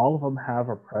 all of them have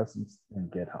a presence in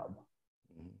GitHub.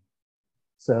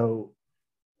 So,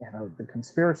 the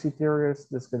conspiracy theorist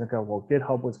is going to go, well,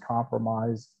 GitHub was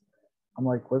compromised. I'm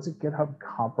like, was it GitHub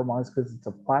compromised? Because it's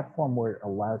a platform where it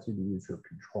allows you to use your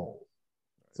controls.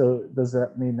 So does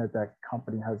that mean that that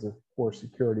company has a poor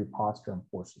security posture and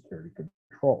poor security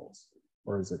controls?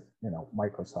 Or is it,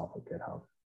 Microsoft or GitHub?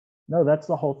 No, that's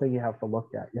the whole thing you have to look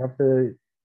at. You have to,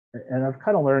 and I've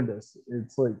kind of learned this,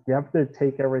 it's like you have to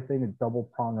take everything a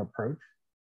double prong approach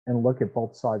and look at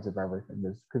both sides of everything,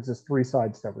 because there's three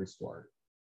sides to every story.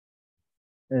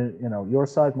 And, your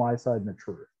side, my side, and the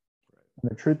truth. And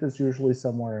the truth is usually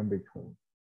somewhere in between.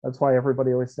 That's why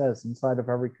everybody always says inside of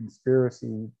every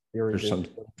conspiracy theory, there's some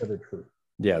bit of truth.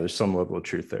 Yeah, there's some level of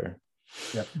truth there.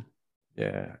 Yep.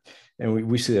 Yeah. And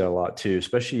we see that a lot too,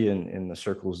 especially in the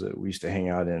circles that we used to hang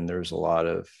out in. There's a lot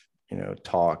of,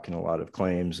 talk and a lot of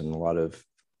claims and a lot of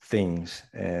things.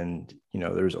 And,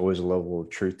 there's always a level of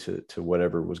truth to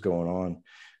whatever was going on.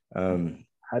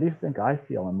 How do you think I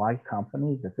feel in my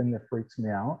company? The thing that freaks me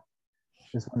out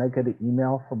is when I get an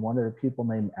email from one of the people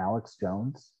named Alex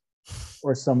Jones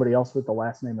or somebody else with the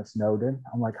last name of Snowden.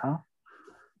 I'm like, huh?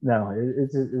 No,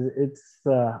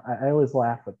 I always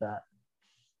laugh at that.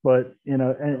 But,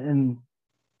 and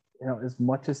as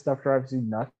much as stuff drives you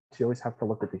nuts, you always have to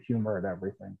look at the humor at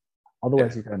everything.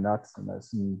 Otherwise, you go nuts in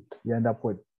this and you end up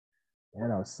with,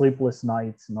 sleepless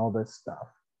nights and all this stuff.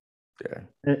 Yeah.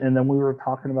 And then we were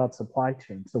talking about supply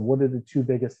chain. So what are the two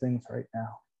biggest things right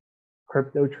now?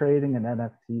 Crypto trading and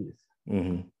NFTs.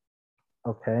 Mm-hmm.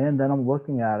 Okay. And then I'm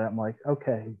looking at it. I'm like,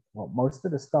 okay, well, most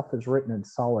of the stuff is written in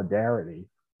Solidarity.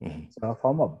 Mm-hmm. So if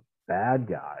I'm a bad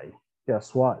guy,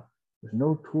 guess what? There's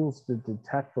no tools to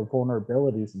detect for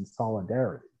vulnerabilities in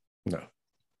Solidarity. No.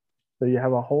 So you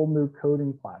have a whole new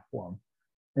coding platform.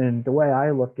 And the way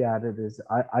I look at it is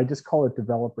I just call it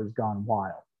developers gone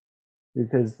wild,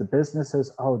 because the business says,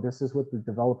 oh, this is what the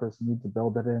developers need to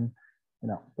build it in,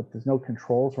 but there's no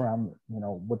controls around,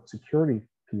 what security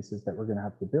pieces that we're going to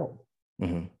have to build,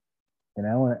 mm-hmm.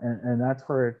 And that's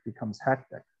where it becomes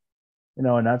hectic,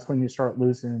 and that's when you start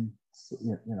losing,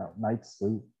 night's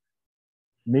sleep.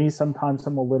 Me, sometimes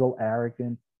I'm a little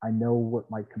arrogant. I know what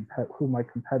who my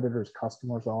competitors'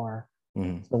 customers are.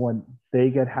 Mm-hmm. So when they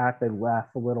get hacked, they laugh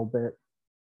a little bit.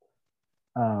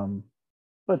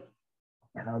 But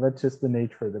that's just the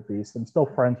nature of the beast. I'm still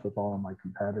friends with all of my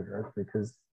competitors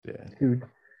because, dude,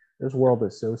 this world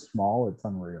is so small, it's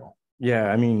unreal.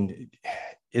 Yeah, I mean,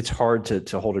 it's hard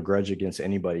to hold a grudge against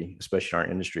anybody, especially in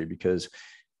our industry, because,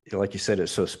 like you said,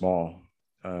 it's so small.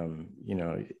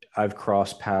 I've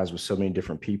crossed paths with so many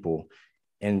different people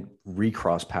and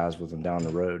recrossed paths with them down the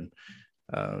road.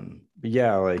 But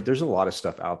yeah, like there's a lot of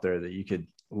stuff out there that you could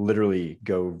literally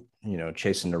go,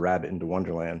 chasing the rabbit into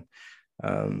Wonderland.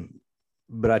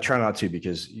 But I try not to,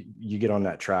 because you get on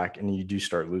that track and you do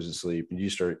start losing sleep and you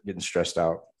start getting stressed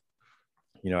out.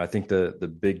 I think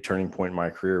the big turning point in my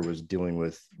career was dealing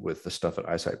with the stuff at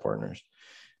Eyesight Partners,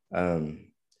 and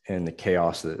the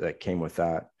chaos that came with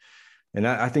that. And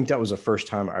I think that was the first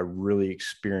time I really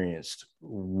experienced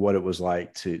what it was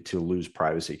like to lose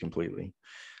privacy completely.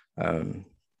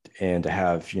 And to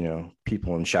have,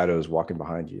 people in shadows walking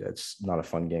behind you. That's not a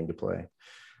fun game to play.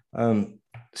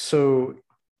 So,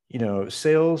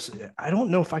 sales, I don't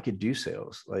know if I could do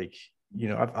sales. Like,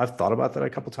 I've thought about that a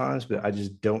couple of times, but I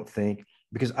just don't think,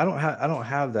 because I don't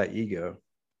have that ego.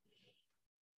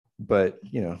 But,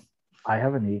 I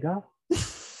have an ego.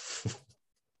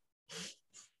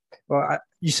 Well,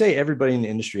 you say everybody in the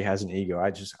industry has an ego.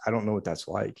 I don't know what that's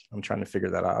like. I'm trying to figure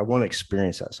that out. I want to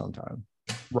experience that sometime.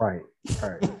 Right.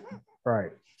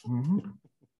 Mm-hmm.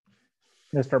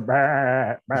 Mr.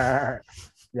 Bah.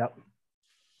 Yep.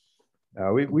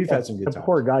 We've had some good times. The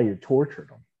poor guy, you tortured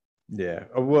him. Yeah.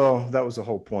 Well, that was the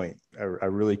whole point. I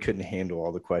really couldn't handle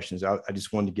all the questions. I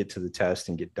just wanted to get to the test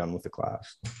and get done with the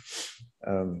class.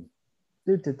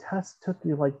 Dude, the test took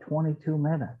you like 22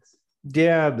 minutes.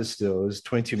 Yeah, but still, it was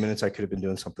 22 minutes. I could have been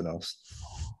doing something else,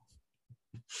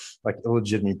 like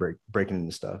illegitimately breaking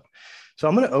into stuff. So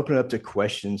I'm going to open it up to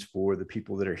questions for the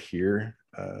people that are here.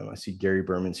 I see Gary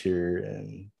Berman's here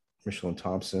and Michelin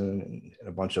Thompson and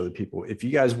a bunch of other people. If you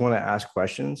guys want to ask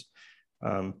questions,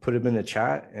 put them in the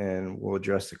chat and we'll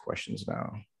address the questions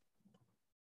now.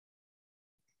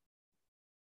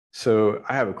 So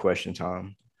I have a question,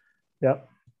 Tom. Yep.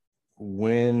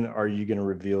 when are you going to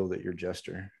reveal that you're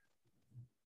Jester?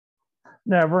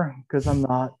 Never, because I'm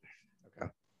not.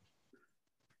 Okay.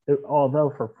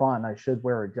 Although for fun, I should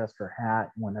wear a Jester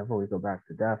hat whenever we go back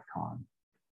to DEF CON.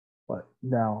 But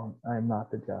no, I'm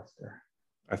not the Jester.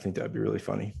 I think that'd be really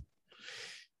funny.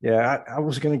 Yeah, I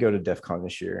was going to go to DEF CON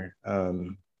this year,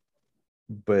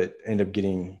 but ended up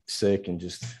getting sick and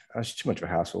just, was too much of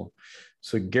a hassle.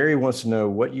 So Gary wants to know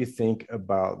what you think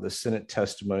about the Senate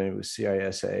testimony with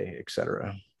CISA, et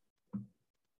cetera.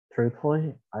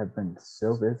 Truthfully, I've been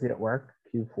so busy at work,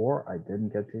 Q4, I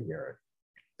didn't get to hear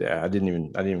it. Yeah, I didn't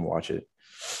even watch it.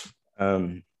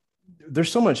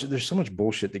 There's so much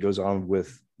bullshit that goes on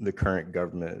with the current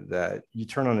government that you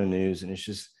turn on the news and it's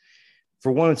just,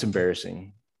 for one, it's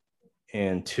embarrassing.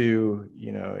 And two,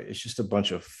 it's just a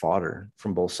bunch of fodder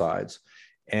from both sides.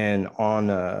 And on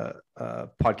a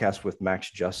podcast with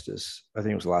Max Justice, I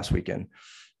think it was last weekend,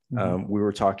 we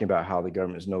were talking about how the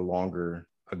government is no longer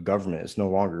a government. It's no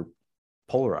longer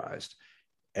polarized.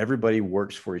 Everybody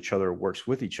works for each other, works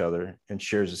with each other, and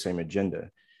shares the same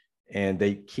agenda. And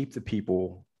they keep the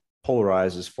people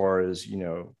polarized as far as,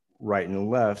 right and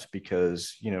left,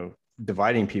 because,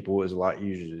 dividing people is a lot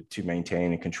easier to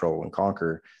maintain and control and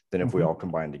conquer than if we all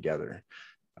combine together.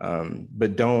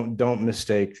 But don't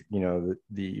mistake,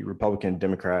 the Republican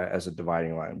Democrat as a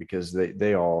dividing line, because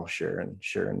they all share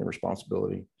in the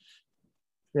responsibility.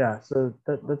 Yeah, so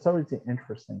that's always the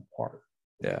interesting part.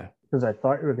 Yeah, because I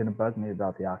thought you were going to bug me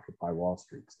about the Occupy Wall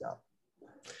Street stuff.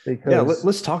 Because, yeah,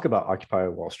 let's talk about Occupy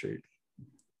Wall Street.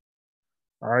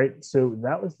 All right, so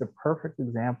that was the perfect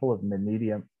example of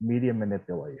media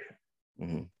manipulation.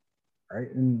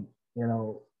 Right, and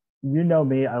you know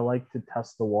me, I like to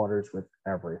test the waters with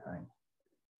everything.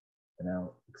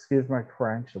 Excuse my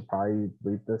French, I'll probably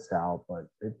bleep this out, but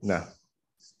it's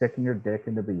sticking your dick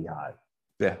in the beehive.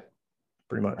 Yeah,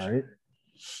 pretty much. All right,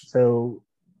 so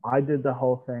I did the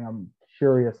whole thing. I'm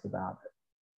curious about it.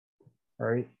 All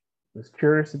right, I was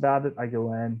curious about it. I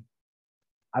go in.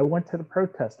 I went to the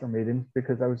protester meetings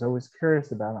because I was always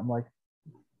curious about it. I'm like,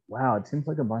 wow, it seems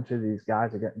like a bunch of these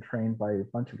guys are getting trained by a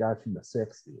bunch of guys from the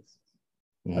 60s.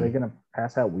 Are they going to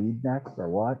pass out weed next or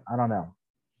what? I don't know.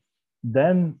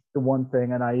 Then the one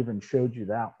thing, and I even showed you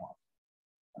that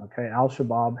one. Okay,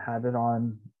 Al-Shabaab had it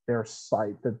on their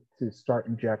site to start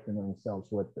injecting themselves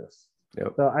with this.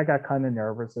 Yep. So I got kind of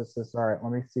nervous. I said, all right,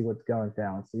 let me see what's going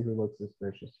down, see who looks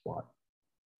suspicious what.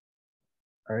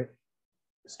 All right,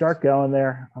 start going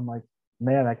there. I'm like,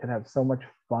 man, I could have so much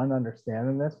fun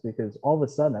understanding this, because all of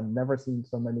a sudden I've never seen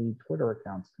so many Twitter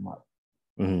accounts come up.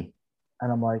 And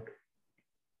I'm like,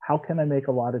 how can I make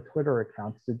a lot of Twitter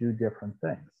accounts to do different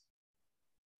things?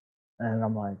 And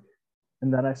I'm like,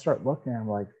 and then I start looking, I'm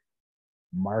like,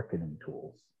 marketing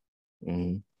tools.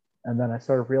 And then I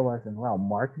started realizing, wow,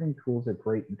 marketing tools are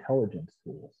great intelligence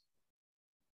tools.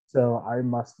 So I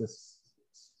must have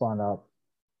spun up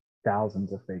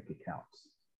thousands of fake accounts.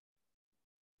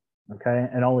 Okay,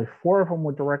 and only 4 of them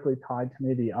were directly tied to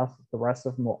me. The rest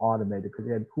of them were automated because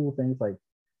they had cool things like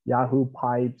Yahoo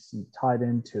Pipes and tied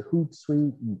into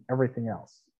Hootsuite and everything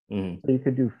else. So you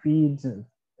could do feeds, and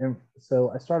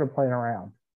so I started playing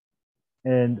around.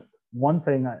 And one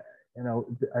thing, I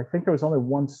think there was only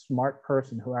one smart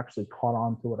person who actually caught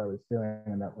on to what I was doing,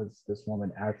 and that was this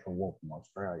woman, Asher Wolf from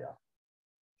Australia.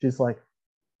 She's like,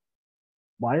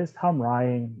 why is Tom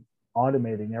Ryan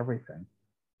automating everything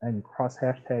and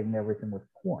cross-hashtagging everything with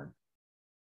porn?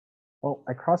 Well,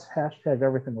 I cross-hashtag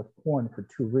everything with porn for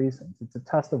 2 reasons. It's a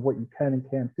test of what you can and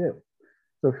can't do.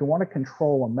 So if you want to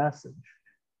control a message,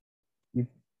 you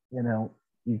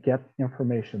get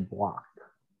information blocked.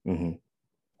 Right?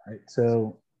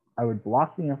 So I would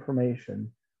block the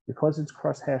information because it's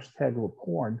cross-hashtagged with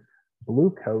porn. Blue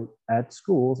Coat at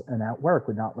schools and at work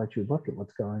would not let you look at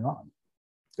what's going on.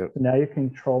 Yep. So now you're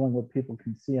controlling what people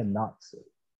can see and not see.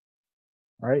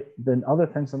 Right? Then other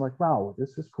things, I'm like, wow,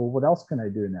 this is cool. What else can I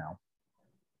do now?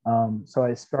 So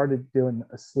I started doing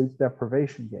a sleep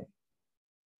deprivation game.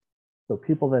 So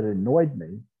people that annoyed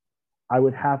me, I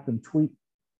would have them tweet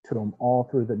to them all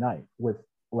through the night with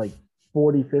like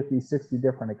 40, 50, 60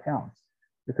 different accounts,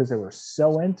 because they were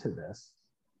so into this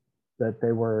that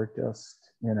they were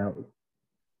just,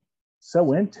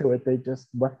 so into it, they just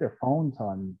left their phones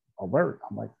on alert.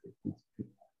 I'm like, these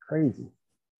people are crazy.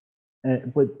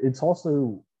 But it's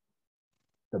also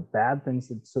the bad things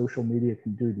that social media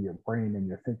can do to your brain and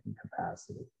your thinking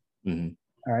capacity.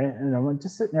 All right. And I'm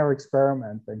just sitting there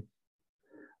experimenting.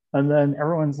 And then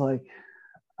everyone's like,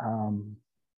 I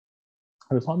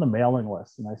was on the mailing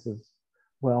list, and I says,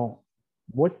 well,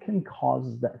 what can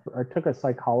cause that? I took a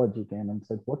psychology game and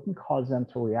said, what can cause them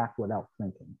to react without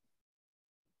thinking?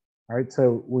 All right,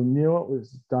 so we knew it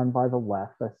was done by the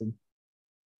left. I said,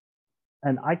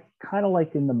 and I kind of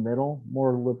like in the middle,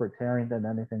 more libertarian than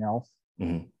anything else.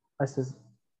 Mm-hmm. I says,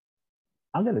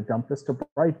 I'm going to dump this to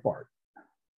Breitbart,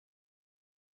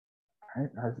 right,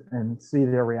 and see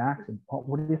their reaction. Well,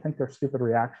 what do you think their stupid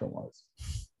reaction was?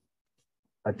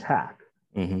 Attack.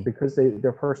 Mm-hmm. Because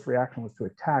their first reaction was to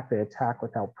attack. They attack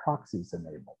without proxies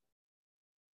enabled.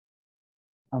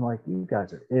 I'm like, you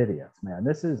guys are idiots, man.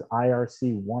 This is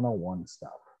IRC 101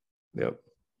 stuff. Yep.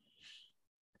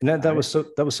 And that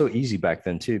was so easy back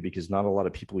then too, because not a lot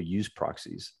of people use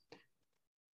proxies,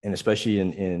 and especially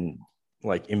in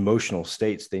like emotional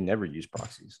states, they never use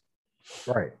proxies.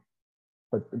 Right.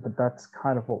 But that's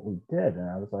kind of what we did, and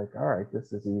I was like, all right,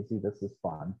 this is easy, this is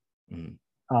fun.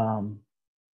 Mm-hmm.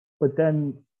 But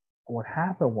then what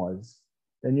happened was,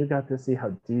 then you got to see how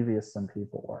devious some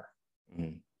people were.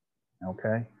 Mm-hmm.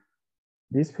 Okay.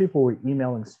 These people were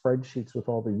emailing spreadsheets with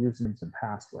all the usernames and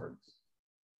passwords.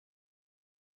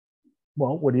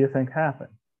 Well, what do you think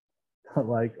happened?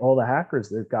 Like all the hackers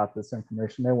that got this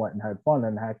information, they went and had fun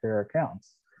and hacked their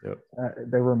accounts. Yep.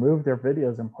 They removed their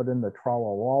videos and put in the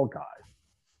Tralala guide.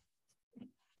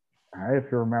 All right,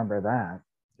 if you remember that.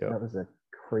 Yep. That was a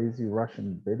crazy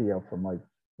Russian video from like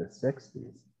the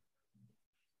 60s.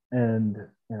 And,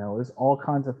 you know, it was all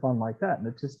kinds of fun like that. And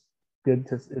it's just good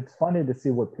to, it's funny to see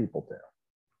what people do.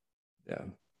 Yeah.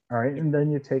 All right. And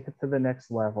then you take it to the next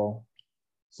level.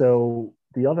 So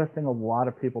the other thing a lot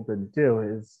of people didn't do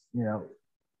is, you know,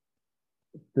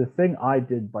 the thing I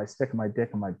did by sticking my dick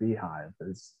in my beehive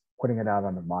is putting it out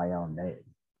under my own name.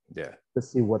 Yeah. To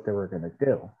see what they were going to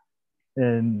do.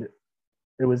 And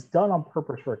it was done on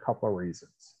purpose for a couple of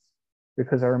reasons.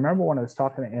 Because I remember when I was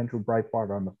talking to Andrew Breitbart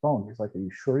on the phone, he's like, are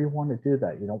you sure you want to do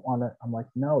that? You don't want to? I'm like,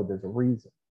 no, there's a reason.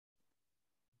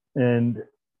 And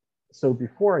so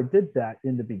before I did that,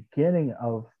 in the beginning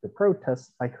of the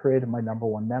protests, I created my number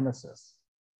one nemesis.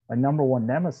 My number one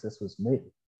nemesis was me.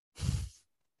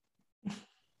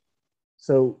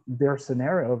 So their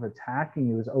scenario of attacking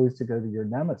you is always to go to your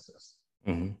nemesis.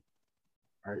 Mm-hmm.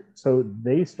 All right. So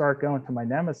they start going to my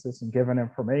nemesis and giving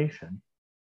information.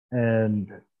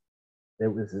 And it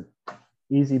was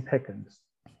easy pickings.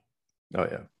 Oh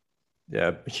yeah.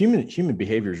 Yeah. Human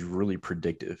behavior is really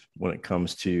predictive when it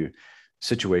comes to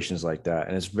situations like that.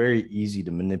 And it's very easy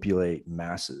to manipulate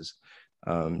masses,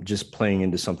 just playing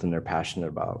into something they're passionate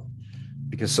about.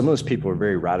 Because some of those people are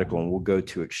very radical and will go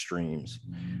to extremes.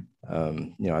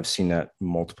 You know, I've seen that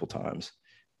multiple times.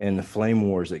 And the flame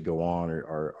wars that go on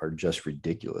are just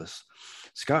ridiculous.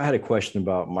 Scott had a question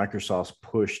about Microsoft's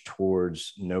push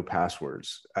towards no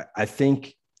passwords. I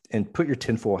think, and put your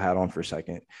tinfoil hat on for a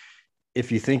second, if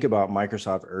you think about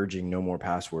Microsoft urging no more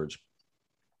passwords,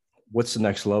 what's the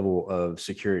next level of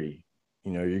security?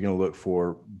 You know, you're going to look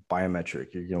for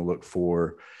biometric, you're going to look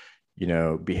for, you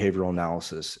know, behavioral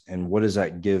analysis. And what does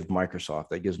that give Microsoft?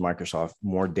 That gives Microsoft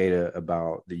more data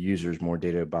about the users, more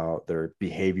data about their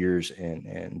behaviors,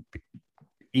 and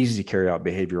easy to carry out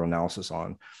behavioral analysis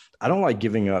on. I don't like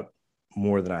giving up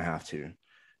more than I have to,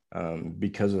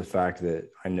 because of the fact that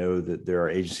I know that there are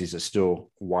agencies that still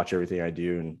watch everything I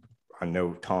do. And I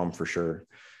know Tom for sure.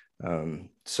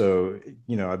 So,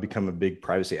 you know, I've become a big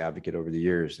privacy advocate over the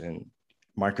years, and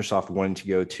Microsoft wanting to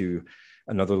go to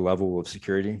another level of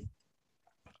security.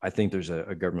 I think there's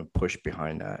a government push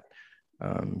behind that.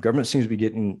 Government seems to be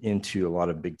getting into a lot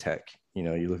of big tech. You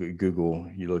know, you look at Google,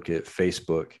 you look at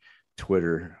Facebook,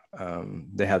 Twitter,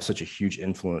 they have such a huge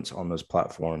influence on those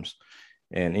platforms.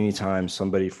 And anytime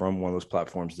somebody from one of those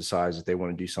platforms decides that they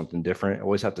want to do something different, I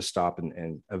always have to stop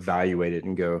and evaluate it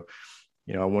and go,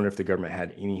 you know, I wonder if the government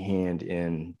had any hand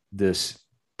in this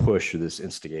push or this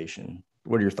instigation.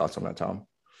 What are your thoughts on that, Tom?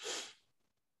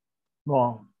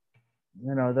 Well,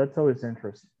 you know, that's always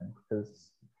interesting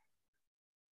because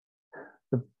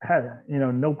you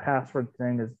know, no password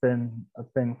thing has been a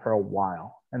thing for a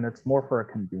while, and it's more for a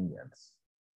convenience.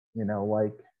 You know,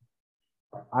 like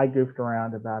I goofed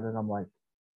around about it. I'm like,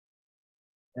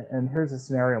 and here's a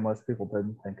scenario most people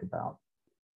didn't think about.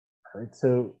 Right,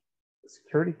 so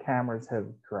security cameras have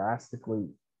drastically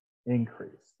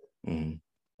increased.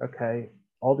 Mm-hmm. Okay,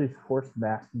 all these forced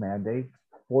mask mandates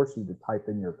force you to type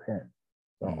in your PIN.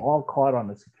 So Mm-hmm. all caught on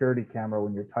a security camera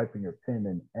when you're typing your PIN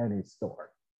in any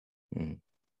store. Mm-hmm.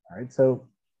 All right, so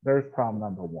there's problem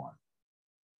number one.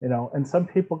 You know, and some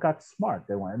people got smart.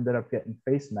 They ended up getting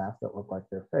face masks that look like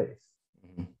their face.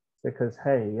 Mm-hmm. Because,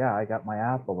 hey, yeah, I got my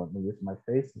Apple. Let me use my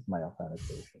face as my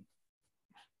authentication.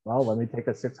 Well, let me take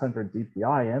a 600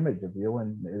 DPI image of you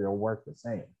and it'll work the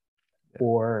same. Yeah.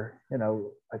 Or, you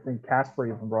know, I think Casper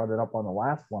even brought it up on the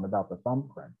last one about the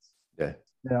thumbprints. Yeah.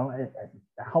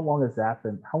 How long has that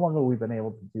been? How long have we been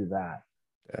able to do that?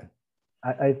 Yeah.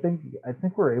 I think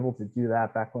we're able to do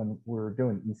that back when we were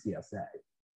doing ECSA.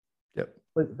 Yep.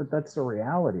 But that's the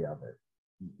reality of it.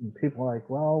 People are like,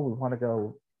 well, we want to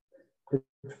go.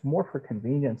 It's more for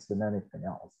convenience than anything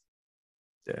else.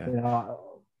 Yeah.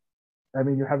 I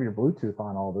mean, you have your Bluetooth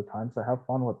on all the time, so have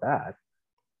fun with that.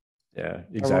 Yeah,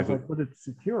 exactly. Like, but it's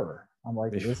secure. I'm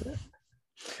like, is it?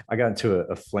 I got into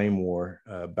a flame war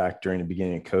back during the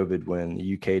beginning of COVID when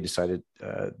the UK decided,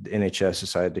 the NHS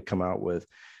decided to come out with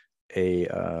a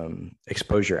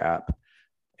exposure app,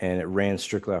 and it ran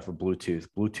strictly off of Bluetooth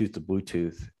to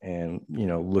Bluetooth, and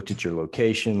looked at your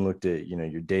location, looked at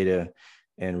your data,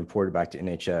 and reported back to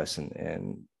NHS.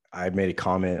 And I made a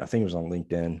comment, I think it was on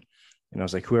LinkedIn, and I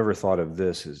was like, whoever thought of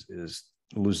this is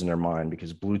losing their mind,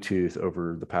 because Bluetooth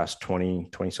over the past 20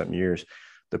 something years,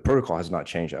 the protocol has not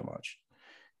changed that much.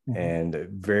 Mm-hmm. And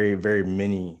very, very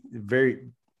many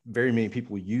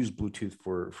people use Bluetooth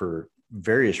for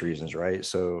various reasons, right?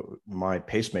 So my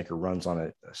pacemaker runs on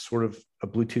a sort of a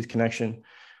Bluetooth connection,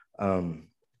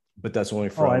 but that's only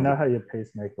from. Oh, I know how your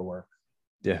pacemaker works.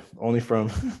 Yeah, only from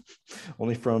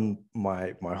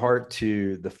my heart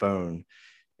to the phone,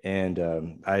 and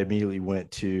I immediately went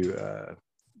to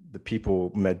the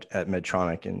people at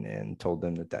Medtronic and told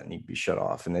them that needed to be shut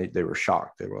off, and they were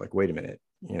shocked. They were like, "Wait a minute,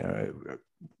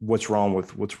 what's wrong with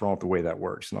the way that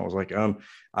works?" And I was like, I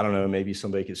don't know, maybe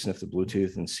somebody could sniff the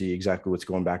Bluetooth and see exactly what's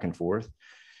going back and forth.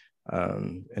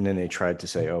 And then they tried to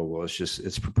say, oh, well,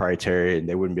 it's proprietary and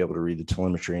they wouldn't be able to read the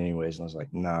telemetry anyways. And I was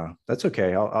like, nah, that's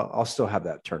okay. I'll still have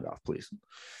that turned off, please.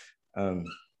 So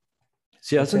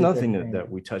yeah, that's another thing that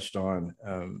we touched on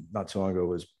not too long ago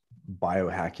was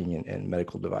biohacking and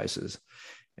medical devices.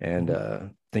 And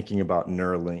thinking about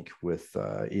Neuralink with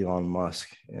Elon Musk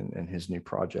and his new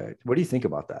project. What do you think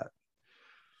about that?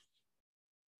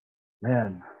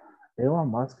 Man, Elon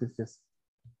Musk is just,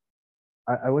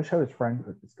 I wish I was friends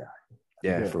with this guy.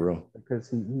 Yeah, for real. Because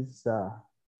he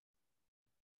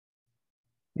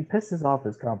pisses off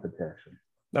his competition.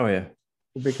 Oh, yeah.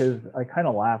 Because I kind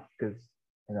of laugh because,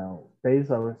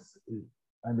 Bezos,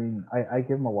 I mean, I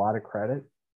give him a lot of credit.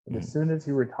 But as soon as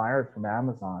he retired from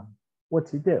Amazon,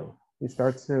 what's he do? He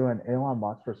starts suing Elon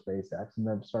Musk for SpaceX, and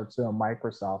then starts suing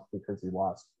Microsoft because he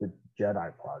lost the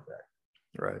Jedi project.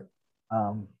 Right.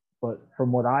 But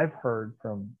from what I've heard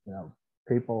from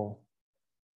people,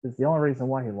 is the only reason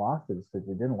why he lost it is because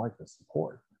they didn't like the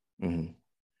support. Mm-hmm.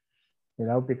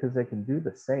 Because they can do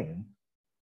the same,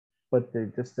 but they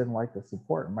just didn't like the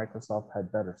support, and Microsoft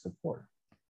had better support.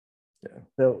 Yeah.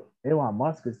 So Elon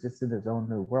Musk is just in his own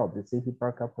new world. You see, he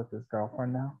broke up with his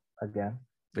girlfriend now again.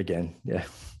 Yeah.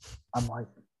 I'm like,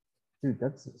 dude,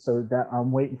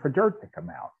 I'm waiting for dirt to come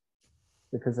out,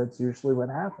 because that's usually what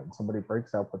happens. Somebody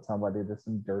breaks up with somebody, there's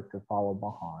some dirt to follow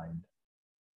behind.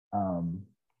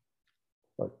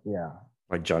 But yeah.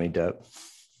 Like Johnny Depp.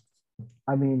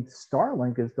 I mean,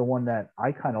 Starlink is the one that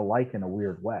I kind of like in a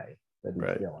weird way that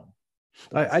he's doing.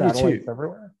 I do too.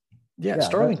 Everywhere. Yeah,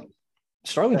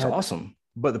 Starlink's awesome.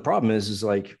 But the problem is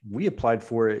like we applied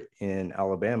for it in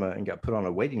Alabama and got put on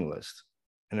a waiting list.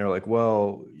 And they're like,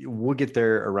 well, we'll get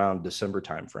there around December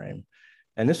timeframe.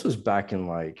 And this was back in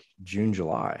like June,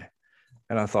 July.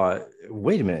 And I thought,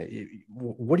 wait a minute,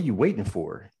 what are you waiting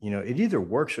for? It either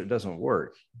works or it doesn't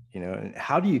work. And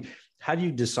how do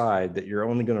you decide that you're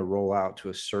only going to roll out to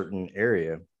a certain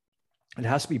area? It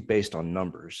has to be based on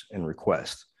numbers and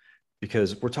requests,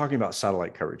 because we're talking about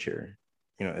satellite coverage here.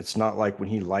 It's not like when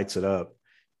he lights it up,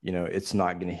 it's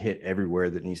not going to hit everywhere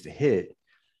that needs to hit.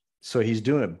 So he's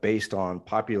doing it based on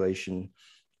population,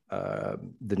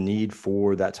 the need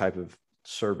for that type of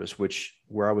service, which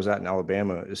where I was at in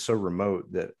Alabama is so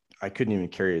remote that I couldn't even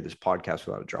carry this podcast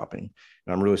without it dropping.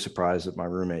 And I'm really surprised that my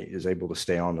roommate is able to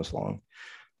stay on this long.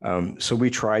 So we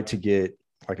tried to get,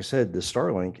 like I said, the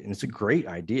Starlink, and it's a great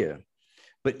idea.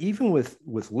 But even with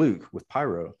Luke, with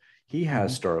Pyro, he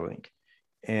has Starlink,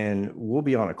 and we'll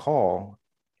be on a call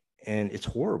and it's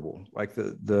horrible. Like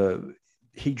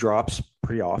he drops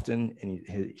pretty often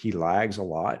and he lags a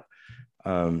lot.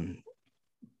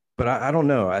 But I don't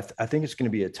know. I think it's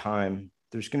going to be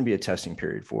there's going to be a testing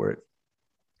period for it.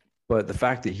 But the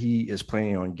fact that he is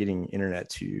planning on getting internet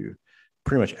to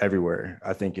pretty much everywhere,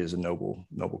 I think is a noble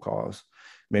cause.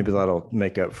 Maybe that'll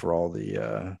make up for all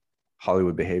the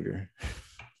Hollywood behavior.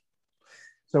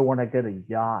 So when I get a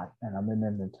yacht and I'm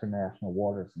in international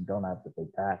waters and don't have to pay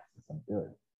taxes, I'm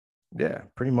good. Yeah,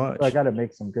 pretty much. So I got to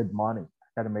make some good money.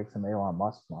 I got to make some Elon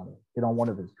Musk money. Get on one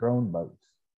of his drone boats.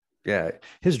 Yeah,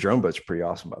 his drone boat's pretty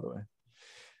awesome, by the way.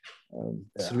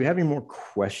 So do we have any more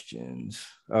questions?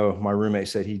 Oh, my roommate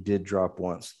said he did drop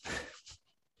once.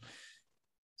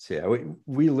 So yeah,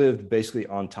 we lived basically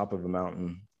on top of a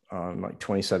mountain on like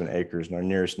 27 acres, and our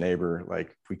nearest neighbor,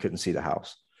 like we couldn't see the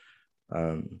house.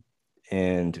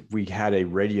 And we had a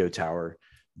radio tower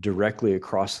directly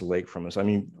across the lake from us. I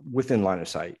mean, within line of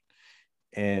sight.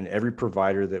 And every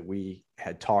provider that we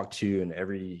had talked to and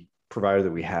every provider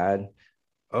that we had,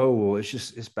 oh, well,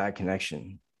 it's bad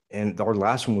connection. And our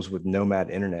last one was with Nomad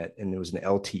Internet, and it was an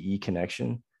LTE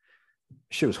connection.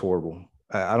 Shit was horrible.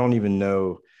 I don't even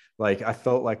know. Like, I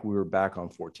felt like we were back on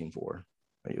 14.4.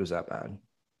 Like, it was that bad.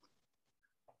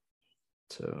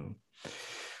 So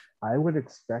I would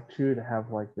expect you to have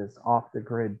like this off the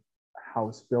grid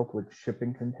house built with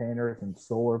shipping containers and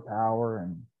solar power,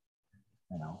 and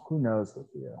who knows with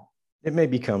you. It may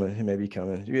be coming. It may be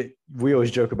coming. We always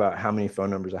joke about how many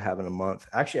phone numbers I have in a month.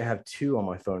 Actually, I have 2 on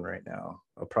my phone right now.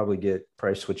 I'll probably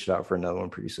switch it out for another one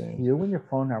pretty soon. You and your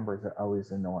phone numbers are always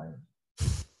annoying.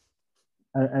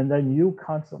 And then you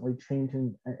constantly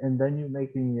changing, and then you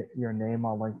making your name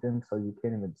on LinkedIn so you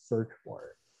can't even search for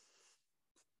it.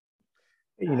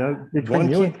 Between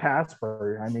you and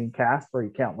Casper, Casper,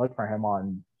 you can't look for him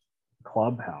on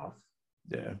Clubhouse.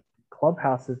 Yeah.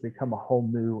 Clubhouse has become a whole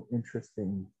new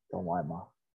interesting dilemma.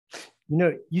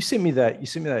 You sent me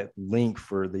that link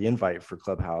for the invite for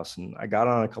Clubhouse, and I got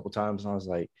on a couple times, and I was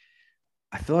like,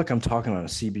 I feel like I'm talking on a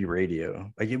CB radio.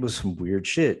 Like, it was some weird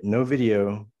shit, no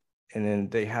video. And then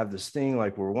they have this thing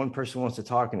like where one person wants to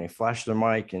talk and they flash their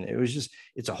mic, and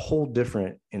it's a whole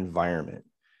different environment.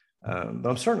 But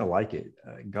I'm starting to like it.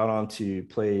 I got on to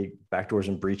play Backdoors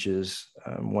and Breaches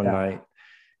one night.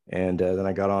 And then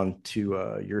I got on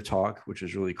to Your Talk, which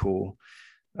is really cool.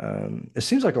 It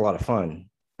seems like a lot of fun,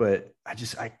 but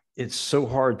it's so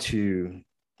hard to,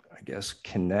 I guess,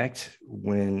 connect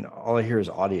when all I hear is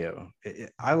audio.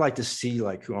 I like to see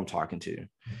like who I'm talking to.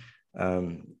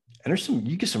 And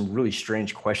you get some really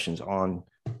strange questions on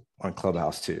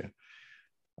Clubhouse too.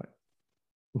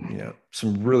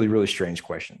 Some really, really strange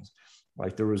questions.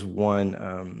 Like there was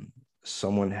one,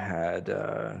 someone had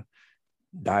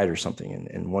died or something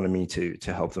and wanted me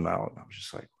to help them out. I was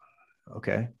just like,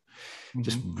 okay,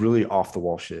 just really off the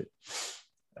wall shit.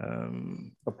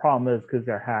 The problem is because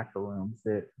they're hacker rooms,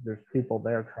 there's people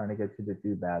there trying to get you to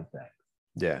do bad things.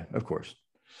 Yeah, of course.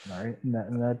 Right.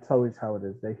 And that's always how it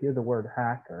is. They hear the word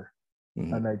hacker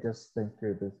and they just think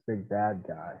you're this big bad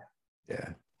guy. Yeah.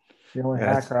 The only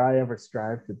hacker I ever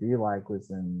strived to be like was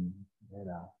in,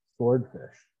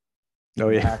 Swordfish. Oh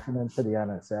yeah. Hacking into the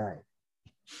NSA.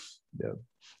 Yeah.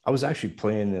 I was actually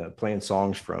playing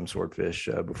songs from Swordfish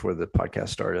before the podcast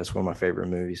started. That's one of my favorite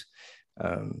movies.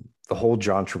 The whole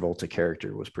John Travolta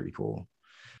character was pretty cool.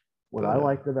 What I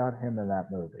liked about him in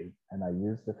that movie, and I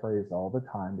use the phrase all the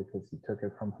time because he took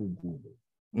it from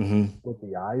Houdini, what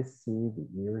the eyes see, the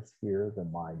ears hear, the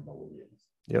mind believes.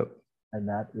 Yep. And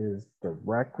that is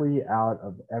directly out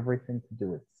of everything to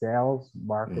do with sales,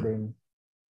 marketing,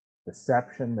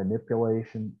 deception,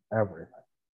 manipulation, everything.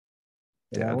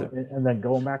 And then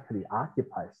going back to the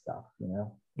Occupy stuff,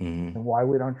 and why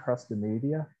we don't trust the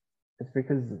media. It's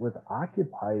because with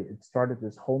Occupy, it started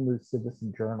this whole new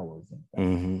citizen journalism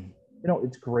thing.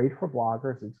 It's great for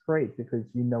bloggers. It's great because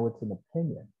it's an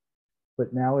opinion.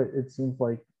 But now it seems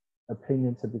like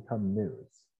opinions have become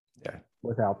news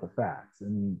without the facts.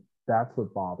 And that's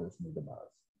what bothers me the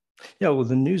most. Yeah, well,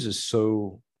 the news is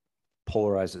so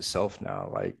polarized itself now.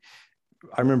 Like,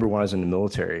 I remember when I was in the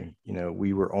military,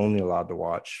 we were only allowed to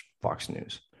watch Fox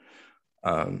News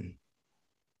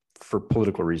for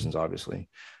political reasons, obviously.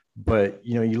 But,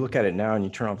 you look at it now and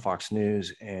you turn on Fox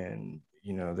News and,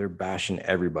 they're bashing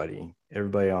everybody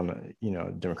on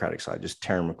the, Democratic side, just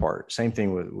tearing them apart. Same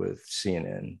thing with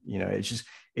CNN.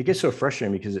 It gets so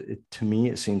frustrating because to me,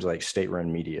 it seems like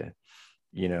state-run media.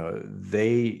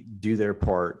 They do their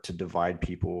part to divide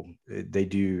people.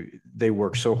 They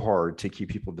work so hard to keep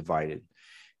people divided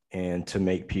and to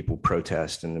make people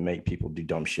protest and to make people do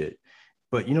dumb shit.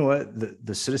 But you know what?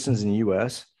 The citizens in the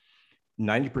US,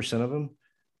 90% of them,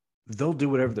 they'll do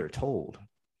whatever they're told.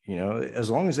 As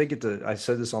long as they get to, I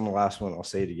said this on the last one, I'll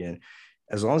say it again.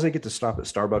 As long as they get to stop at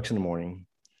Starbucks in the morning,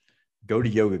 go to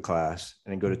yoga class,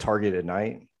 and then go to Target at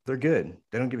night, they're good.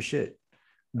 They don't give a shit.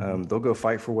 They'll go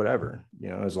fight for whatever,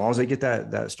 as long as they get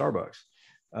that Starbucks.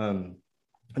 And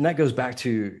that goes back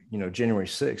to, January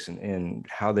 6th and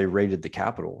how they raided the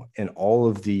Capitol and all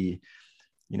of the,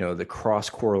 the cross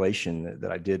correlation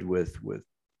that I did with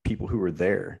people who were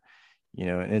there,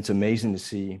 and it's amazing to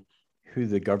see who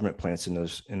the government plants in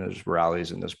those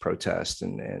rallies and those protests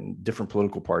and different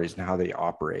political parties and how they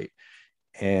operate.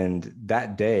 And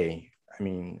that day,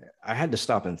 I had to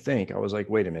stop and think. I was like,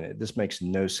 wait a minute, this makes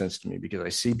no sense to me because I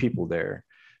see people there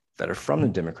that are from the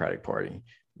Democratic Party,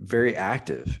 very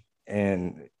active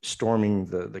and storming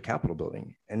the Capitol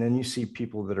building. And then you see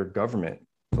people that are government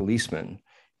policemen.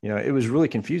 It was really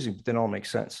confusing, but then it all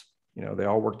makes sense. They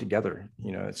all work together.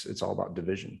 It's all about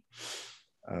division.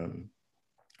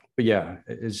 But yeah,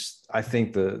 I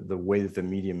think the way that the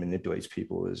media manipulates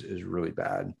people is really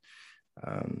bad.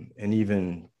 And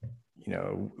even,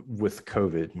 with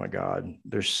COVID, my God,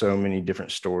 there's so many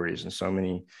different stories and so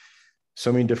many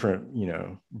different,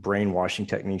 brainwashing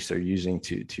techniques they're using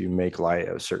to make light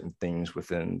of certain things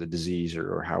within the disease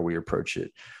or how we approach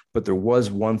it. But there was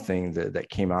one thing that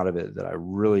came out of it that I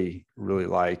really, really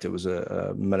liked. It was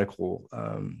a medical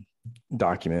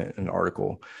document, an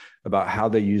article about how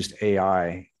they used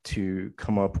AI to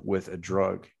come up with a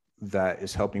drug that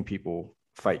is helping people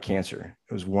fight cancer.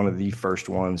 It was one of the first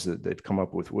ones that they'd come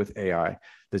up with AI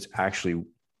that's actually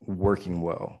working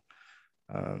well.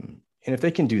 And if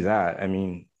they can do that, I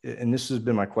mean, and this has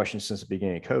been my question since the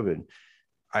beginning of COVID,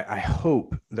 I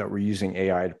hope that we're using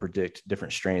AI to predict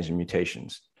different strains and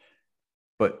mutations,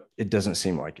 but it doesn't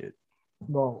seem like it.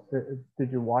 Well,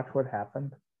 did you watch what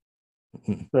happened?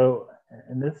 Mm-hmm. So,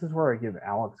 and this is where I give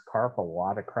Alex Karp a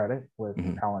lot of credit with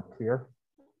Palantir.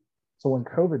 So when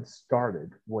COVID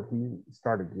started, what he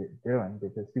started doing,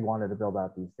 because he wanted to build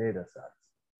out these data sets,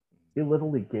 he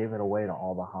literally gave it away to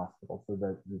all the hospitals so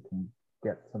that you can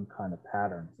get some kind of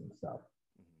patterns and stuff.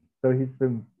 So he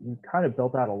kind of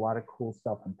built out a lot of cool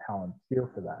stuff in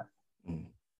Palantir for that. Mm.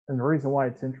 And the reason why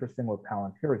it's interesting with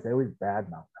Palantir is they always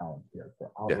badmouth Palantir.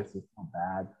 This is so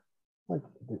bad. Like,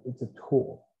 it's a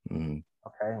tool,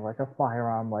 okay? Like a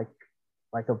firearm, like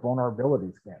a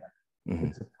vulnerability scanner. Mm-hmm.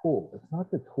 It's a tool. It's not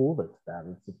the tool that's bad.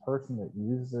 It's the person that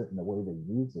uses it and the way they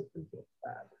use it is what's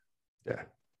bad. Yeah.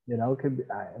 It could be,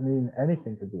 I mean,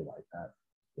 anything could be like that.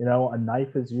 A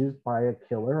knife is used by a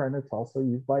killer and it's also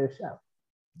used by a chef.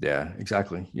 Yeah,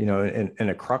 exactly. And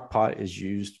a crock pot is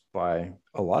used by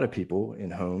a lot of people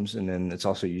in homes, and then it's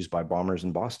also used by bombers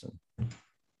in Boston.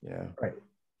 Yeah. Right.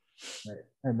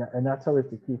 And that's always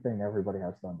the key thing everybody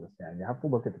has to understand. You have to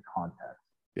look at the context.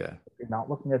 Yeah. If you're not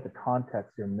looking at the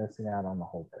context, you're missing out on the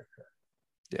whole picture.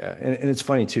 Yeah. And it's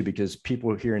funny too, because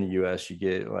people here in the US, you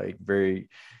get like very,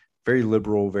 very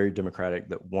liberal, very democratic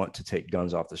that want to take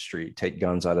guns off the street, take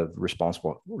guns out of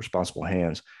responsible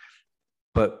hands.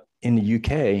 But in the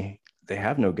UK, they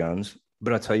have no guns.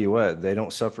 But I'll tell you what, they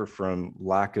don't suffer from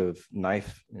lack of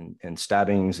knife and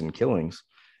stabbings and killings.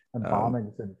 And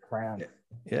bombings in France.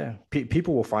 Yeah.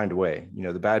 People will find a way.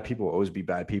 The bad people will always be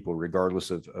bad people,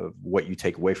 regardless of what you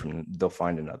take away from them. They'll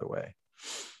find another way.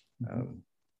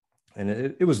 And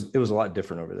it was a lot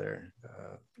different over there.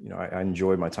 I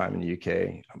enjoyed my time in the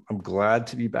UK. I'm glad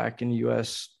to be back in the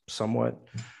US somewhat,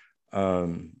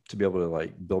 to be able to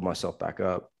like build myself back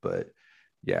up. But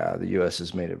yeah, the US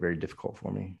has made it very difficult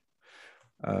for me.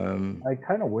 I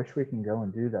kind of wish we can go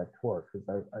and do that tour,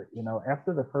 because I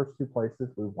after the first two places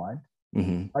we went,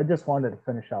 I just wanted to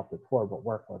finish out the tour, but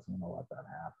work wasn't going to let that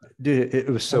happen. Dude, it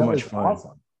was so much fun.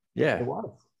 Awesome. Yeah,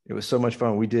 it was so much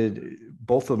fun. We did,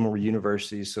 both of them were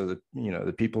universities, so that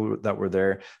the people that were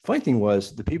there. Funny thing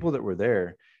was, the people that were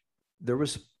there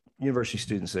was university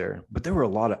students there, but there were a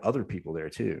lot of other people there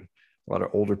too, a lot of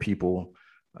older people.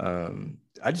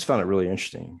 I just found it really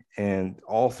interesting, and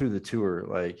all through the tour,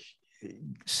 like,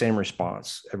 same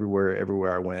response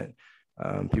everywhere I went.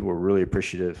 People were really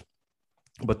appreciative.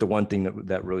 But the one thing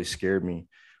that really scared me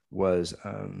was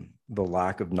the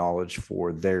lack of knowledge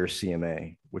for their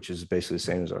CMA, which is basically the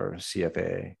same as our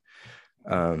CFAA.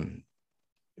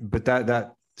 But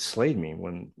that slayed me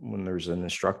when there's an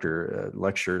instructor, a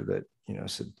lecturer that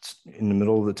said, in the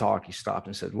middle of the talk, he stopped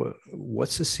and said,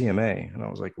 "What's the CMA?" And I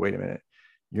was like, "Wait a minute,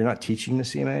 you're not teaching the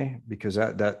CMA, because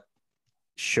that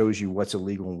shows you what's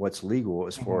illegal and what's legal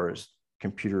as far as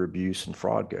computer abuse and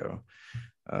fraud go."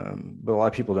 But a lot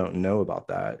of people don't know about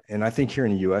that. And I think here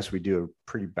in the US, we do a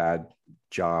pretty bad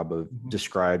job of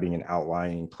describing and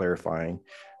outlining, clarifying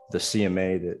the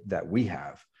CMA that we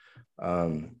have.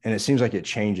 And it seems like it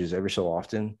changes every so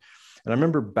often. And I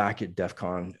remember back at DEF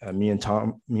CON, me and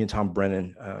Tom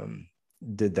Brennan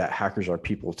did that Hackers Are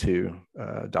People Too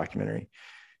documentary.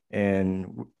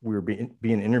 And we were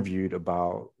being interviewed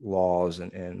about laws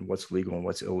and what's legal and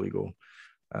what's illegal.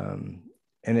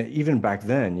 And even back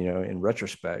then, in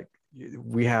retrospect,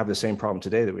 we have the same problem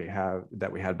today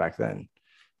that we had back then.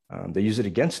 They use it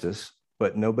against us,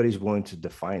 but nobody's willing to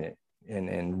define it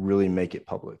and really make it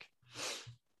public.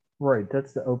 Right.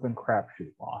 That's the open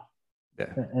crapshoot law.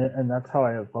 Yeah. And that's how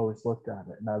I have always looked at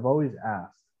it. And I've always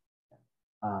asked.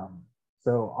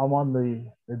 So I'm on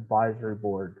the advisory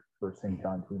board for St.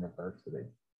 John's University.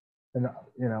 And,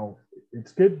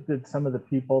 it's good that some of the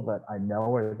people that I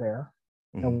know are there,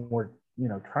 and we're,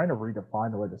 trying to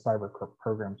redefine the way the cyber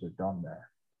programs are done there.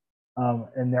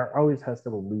 And there always has to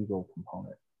be a legal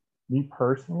component. Me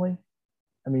personally,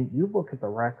 you look at the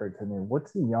records.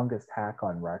 What's the youngest hack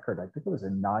on record? I think it was a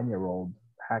 9-year-old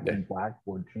hacking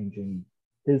Blackboard, changing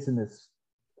his and his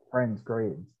friends'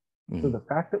 grades. So the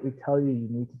fact that we tell you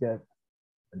need to get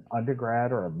an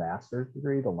undergrad or a master's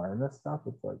degree to learn this stuff,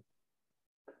 it's like,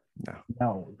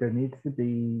 no, there needs to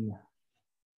be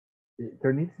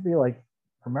like,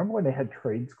 remember when they had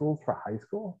trade schools for high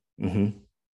school?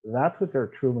 That's what there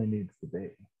truly needs to be.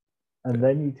 And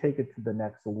then you take it to the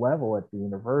next level at the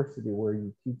university, where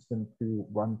you teach them to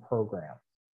run programs.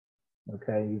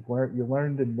 Okay, you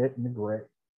learn to knit and grit.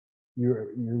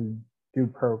 You do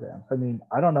programs.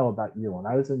 I don't know about you. When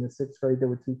I was in the 6th grade, they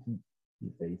were teaching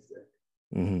basic.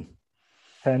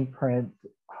 10 print,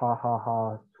 ha ha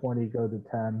ha, 20 go to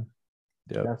 10.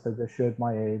 Yes, I just showed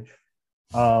my age.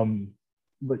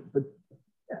 But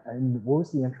and what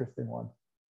was the interesting one?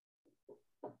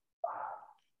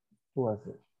 Who was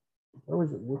it? Where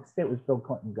was it? What state was Bill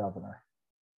Clinton governor?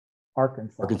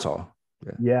 Arkansas.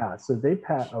 Yeah. So they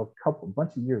passed a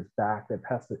bunch of years back. They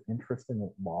passed an interesting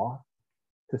law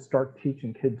to start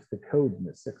teaching kids to code in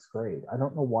the 6th grade. I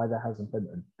don't know why that hasn't been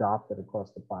adopted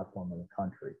across the platform in the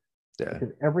country.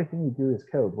 Because everything you do is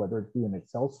code, whether it be an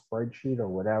Excel spreadsheet or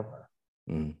whatever.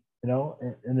 And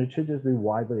it should just be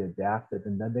widely adapted,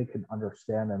 and then they can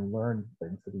understand and learn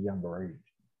things at a younger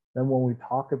age. Then when we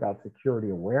talk about security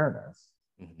awareness,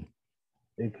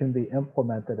 it can be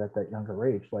implemented at that younger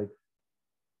age. Like,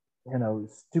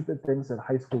 stupid things that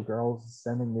high school girls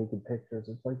sending naked pictures.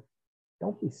 It's like,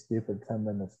 don't be stupid, send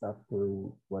them the stuff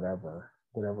through whatever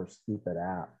stupid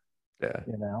app.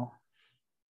 Well,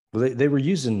 they were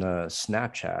using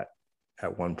Snapchat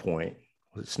at one point.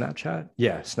 Was it Snapchat?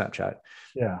 Yeah, Snapchat.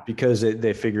 Yeah. Because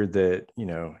they figured that,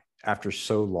 after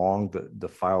so long, the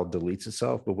file deletes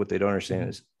itself. But what they don't understand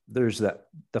is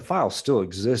the file still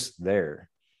exists there.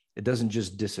 It doesn't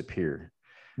just disappear.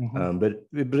 But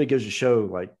it goes to show,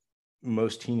 like,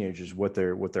 most teenagers, what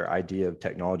their idea of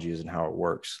technology is and how it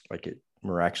works. Like, it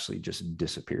miraculously just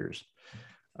disappears.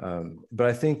 But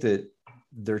I think that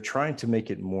they're trying to make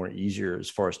it more easier as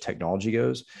far as technology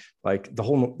goes, like the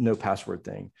whole no password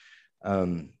thing.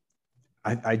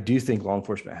 I do think law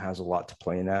enforcement has a lot to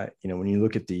play in that. When you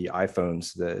look at the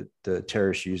iPhones that the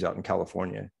terrorists use out in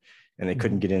California, and they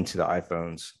couldn't get into the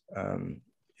iPhones,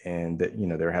 and that,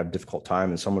 they were having a difficult time,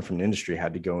 and someone from the industry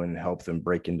had to go in and help them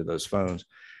break into those phones.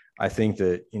 I think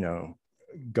that,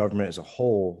 government as a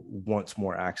whole wants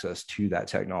more access to that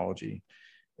technology,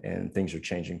 and things are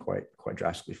changing quite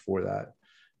drastically for that.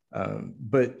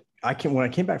 But when I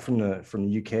came back from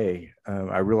the UK,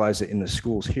 I realized that in the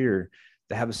schools here,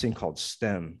 they have this thing called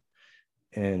STEM.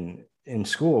 And in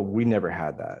school, we never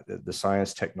had that, the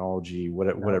science, technology,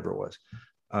 whatever it was.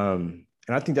 And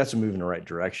I think that's a move in the right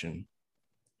direction.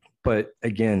 But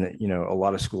again, a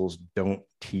lot of schools don't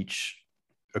teach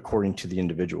according to the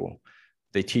individual.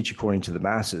 They teach according to the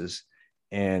masses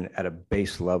and at a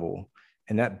base level.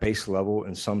 And that base level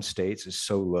in some states is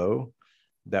so low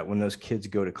that when those kids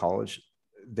go to college,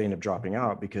 they end up dropping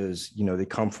out because, they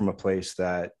come from a place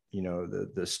that,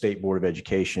 the State Board of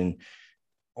Education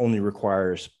only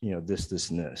requires, this,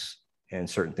 and this, and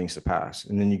certain things to pass.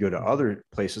 And then you go to other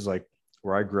places like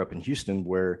where I grew up in Houston,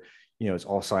 where, it's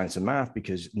all science and math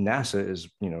because NASA is,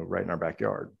 right in our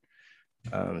backyard.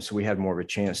 So we had more of a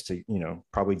chance to,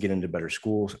 probably get into better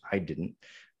schools. I didn't.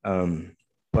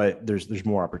 But there's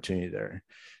more opportunity there.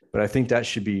 But I think that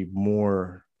should be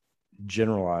more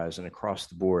generalized and across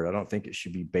the board. I don't think it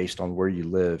should be based on where you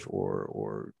live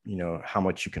or how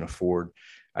much you can afford.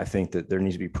 I think that there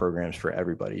needs to be programs for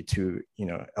everybody to,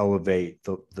 elevate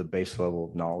the base level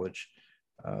of knowledge.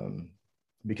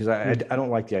 Because I don't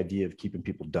like the idea of keeping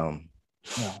people dumb.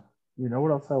 No. You know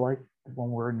what else I like when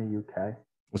we're in the UK?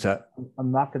 What's that?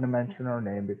 I'm not going to mention her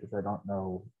name because I don't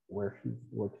know what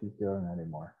she's doing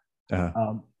anymore.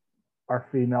 Our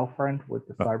female friend with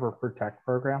the Cyber Protect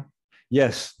program.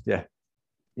 Yes. Yeah.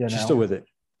 She's still with it.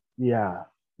 Yeah.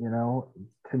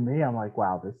 To me, I'm like,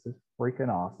 wow, this is freaking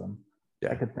awesome.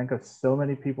 Yeah. I could think of so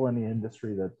many people in the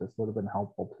industry that this would have been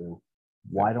helpful to.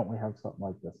 Why don't we have something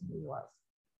like this in the US?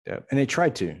 Yeah. And they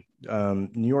tried to.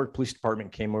 New York Police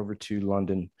Department came over to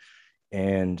London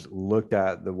and looked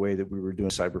at the way that we were doing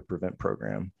Cyber Prevent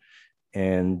program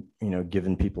and,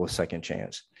 giving people a second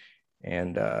chance.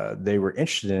 And they were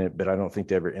interested in it, but I don't think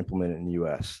they ever implemented it in the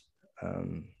US.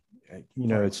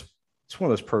 It's one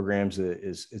of those programs that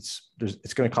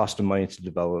it's going to cost them money to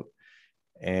develop.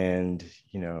 And,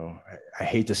 I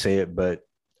hate to say it, but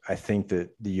I think that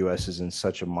the US is in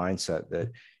such a mindset that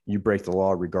you break the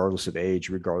law, regardless of age,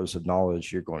 regardless of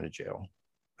knowledge, you're going to jail.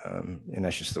 And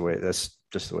that's just the way it is.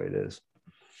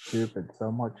 Stupid. So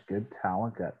much good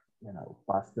talent got,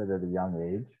 busted at a young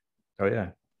age. Oh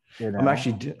yeah. I'm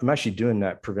actually doing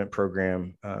that prevent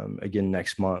program again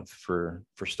next month for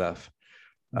Steph,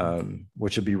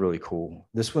 which would be really cool.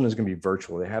 This one is going to be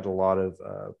virtual. They had a lot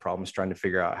of problems trying to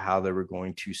figure out how they were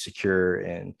going to secure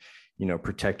and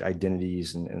protect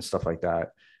identities and stuff like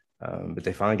that. But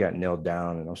they finally got nailed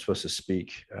down, and I'm supposed to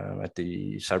speak at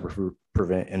the Cyber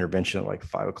Prevent intervention at like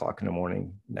 5:00 in the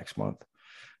morning next month.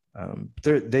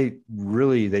 They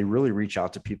really reach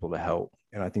out to people to help,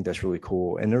 and I think that's really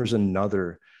cool. And there was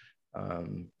another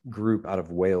group out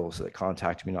of Wales that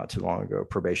contacted me not too long ago, a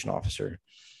probation officer,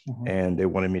 and they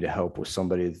wanted me to help with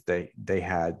somebody that they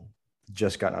had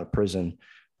just gotten out of prison.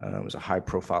 It was a high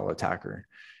profile attacker,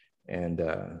 and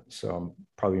so I'm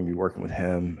probably gonna be working with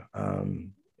him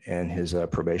and his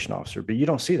probation officer. But you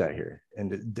don't see that here,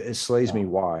 and it slays me.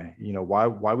 Why?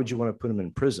 Why would you want to put them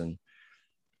in prison,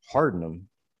 harden them,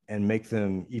 and make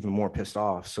them even more pissed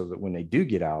off so that when they do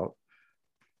get out,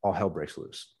 all hell breaks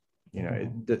loose?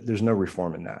 There's no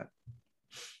reform in that.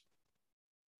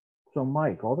 So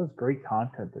Mike, all this great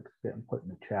content that's getting put in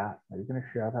the chat, are you going to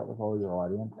share that with all your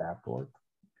audience afterwards?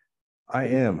 I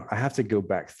am. I have to go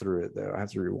back through it though. I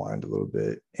have to rewind a little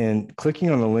bit and clicking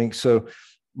on the link. So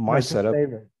my setup,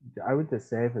 I would just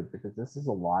save it because this is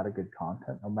a lot of good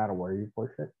content no matter where you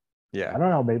push it. Yeah. I don't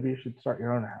know. Maybe you should start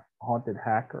your own haunted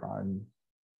hacker on,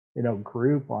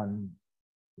 group on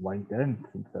LinkedIn,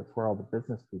 since that's where all the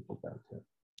business people go to.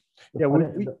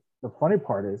 The funny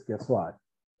part is, guess what?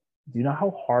 Do you know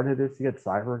how hard it is to get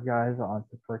cyber guys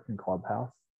onto freaking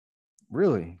Clubhouse?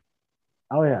 Really?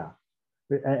 Oh yeah.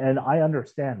 And I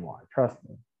understand why, trust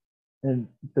me. And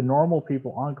the normal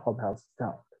people on Clubhouse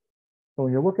don't. So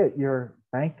when you look at your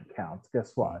bank accounts,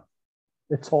 guess what?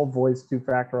 It's all voice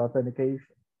two-factor authentication.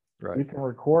 Right. You can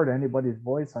record anybody's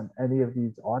voice on any of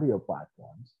these audio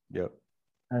platforms. Yep.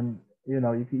 And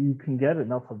you can get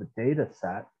enough of a data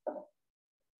set.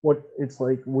 What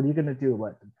are you going to do?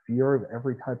 Let the fear of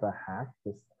every type of hack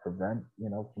just prevent,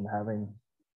 from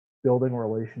building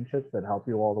relationships that help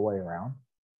you all the way around?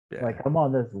 Yeah. Like I'm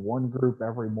on this one group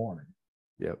every morning.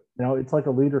 Yep. It's like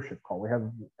a leadership call. We have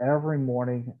every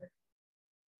morning,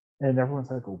 and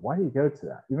everyone's like, well, why do you go to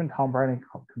that? Even Tom Browning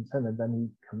comes in, and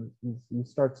then he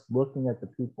starts looking at the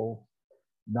people,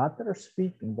 not that are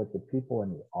speaking, but the people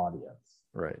in the audience.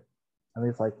 Right. And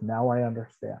he's like, now I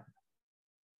understand.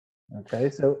 Okay,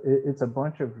 so it's a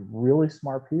bunch of really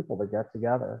smart people that get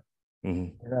together,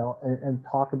 and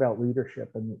talk about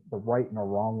leadership and the right and the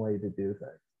wrong way to do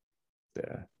things.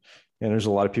 Yeah, and there's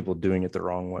a lot of people doing it the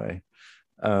wrong way.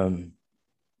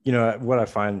 What I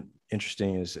find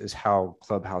interesting is how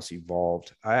Clubhouse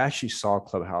evolved. I actually saw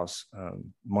Clubhouse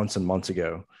months and months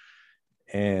ago,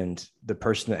 and the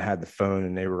person that had the phone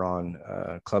and they were on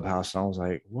Clubhouse, and I was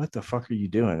like, "What the fuck are you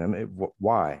doing? I mean,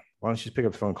 why? Why don't you just pick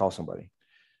up the phone and call somebody?"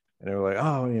 And they were like,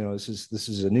 "Oh, this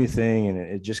is a new thing, and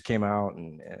it just came out,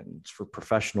 and it's for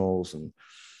professionals."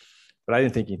 But I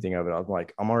didn't think anything of it. I was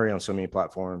like, I'm already on so many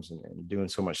platforms and doing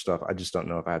so much stuff. I just don't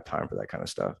know if I have time for that kind of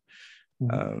stuff.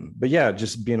 But yeah,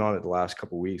 just being on it the last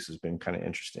couple of weeks has been kind of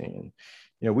interesting.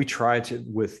 And we try to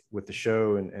with the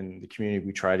show and the community,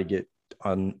 we try to get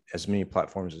on as many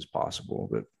platforms as possible.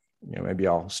 But maybe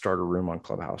I'll start a room on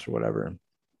Clubhouse or whatever.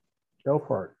 Go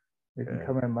for it. You can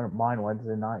come in mine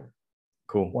Wednesday night.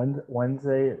 Cool.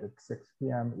 Wednesday at 6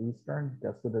 p.m. Eastern.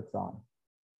 Guess what it's on?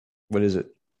 What is it?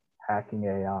 Hacking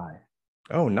AI.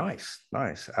 Oh, nice.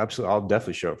 Absolutely. I'll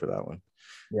definitely show up for that one.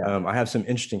 Yeah. I have some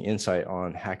interesting insight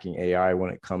on hacking AI when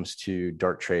it comes to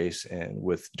Darktrace and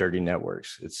with dirty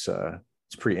networks. It's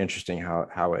pretty interesting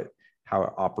how it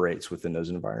operates within those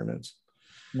environments.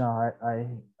 No,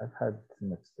 I've had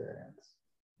some experience.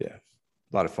 Yeah.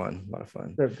 A lot of fun.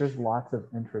 There's lots of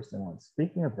interesting ones.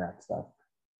 Speaking of that stuff,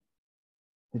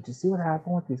 did you see what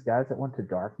happened with these guys that went to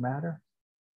dark matter?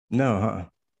 No, huh?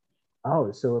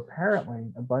 Oh, so apparently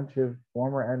a bunch of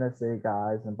former NSA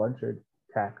guys and a bunch of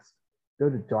techs go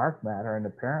to dark matter, and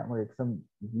apparently it's some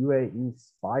UAE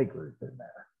spy group in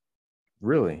there.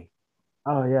 Really?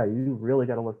 Oh yeah, you really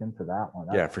got to look into that one.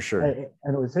 Yeah, for sure.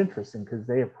 And it was interesting because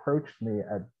they approached me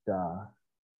at DEF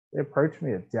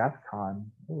CON.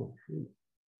 Oh shoot,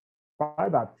 probably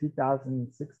about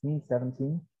 2016,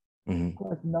 17. Mm-hmm.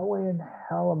 Like, no way in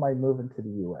hell am I moving to the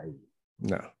UAE.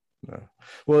 No.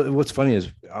 Well, what's funny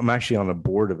is I'm actually on a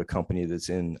board of a company that's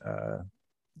in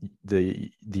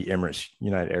the Emirates,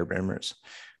 United Arab Emirates.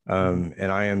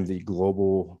 And I am the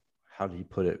global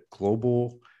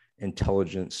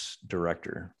intelligence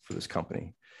director for this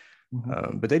company.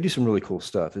 But they do some really cool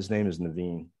stuff. His name is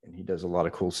Naveen, and he does a lot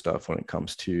of cool stuff when it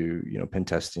comes to, pen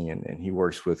testing, and he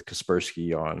works with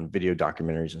Kaspersky on video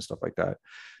documentaries and stuff like that.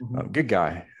 Good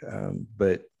guy.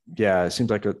 But yeah, it seems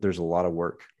like there's a lot of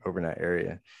work over in that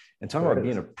area. And talking about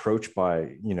being approached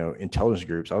by, intelligence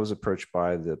groups, I was approached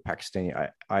by the Pakistani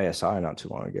ISI not too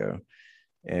long ago.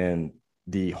 And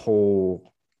the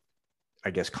whole,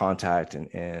 I guess, contact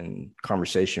and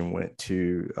conversation went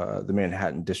to the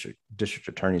Manhattan District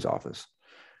Attorney's office.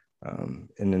 And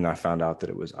then I found out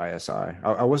that it was ISI.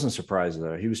 I wasn't surprised,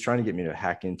 though. He was trying to get me to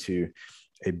hack into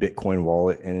a Bitcoin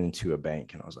wallet and into a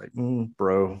bank. And I was like,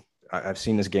 bro, I've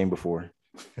seen this game before.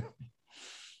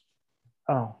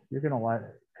 Oh, you're going to like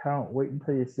it. Can't wait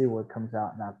until you see what comes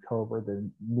out in October, the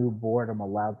new board I'm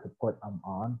allowed to put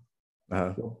on.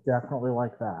 You'll definitely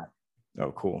like that.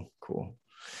 Oh, cool.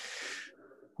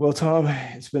 Well, Tom,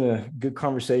 it's been a good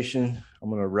conversation. I'm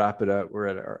going to wrap it up. We're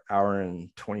at our hour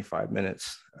and 25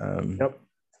 minutes. Yep.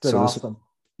 It's been awesome.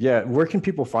 Yeah. Where can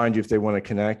people find you if they want to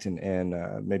connect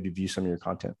and maybe view some of your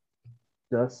content?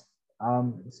 Just,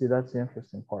 see, that's the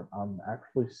interesting part. I'm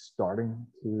actually starting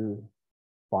to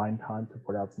find time to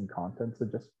put out some content. So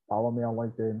just follow me on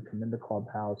LinkedIn, come into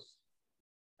Clubhouse.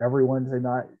 Every Wednesday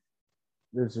night,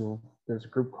 there's a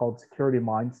group called Security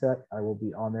Mindset. I will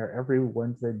be on there every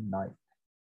Wednesday night.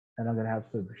 And I'm going to have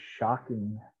some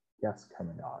shocking guests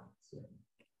coming on soon.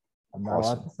 I'm not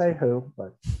allowed to say who,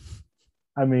 but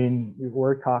I mean,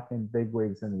 we're talking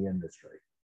bigwigs in the industry.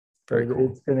 Very cool.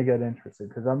 It's going to get interesting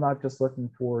because I'm not just looking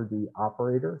for the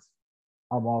operators.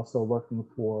 I'm also looking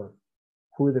for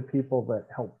who are the people that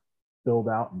help build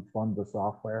out and fund the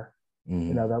software,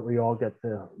 that we all get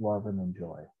to love and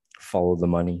enjoy. Follow the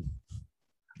money.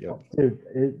 Yeah, dude,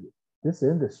 this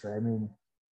industry, I mean,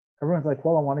 everyone's like,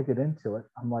 well, I want to get into it.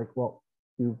 I'm like, well,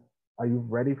 are you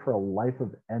ready for a life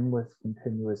of endless,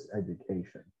 continuous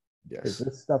education? Yes. Because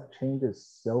this stuff changes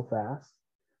so fast.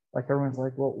 Like everyone's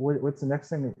like, well, what's the next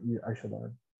thing that I should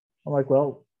learn? I'm like,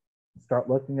 well, start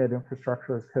looking at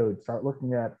infrastructure as code. Start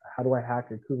looking at how do I hack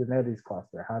a Kubernetes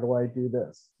cluster? How do I do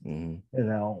this?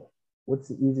 What's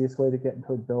the easiest way to get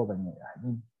into a building? I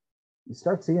mean, you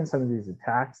start seeing some of these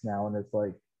attacks now, and it's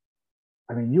like,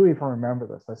 I mean, you even remember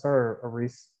this. I saw a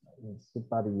recent,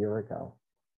 about a year ago.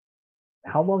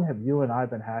 How long have you and I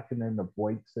been hacking into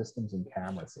VoIP systems and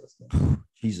camera systems?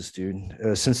 Jesus,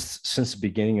 dude. Since the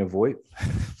beginning of VoIP.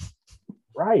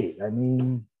 Right. I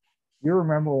mean, you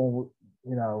remember when,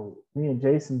 me and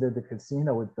Jason did the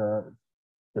casino with the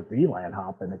VLAN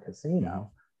hop in the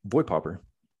casino. VoIP hopper.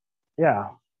 Yeah.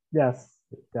 Yes.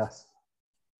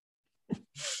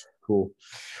 Cool.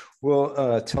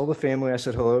 Well, tell the family I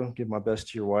said hello. Give my best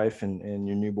to your wife and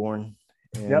your newborn.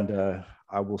 And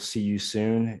I will see you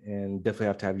soon, and definitely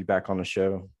have to have you back on the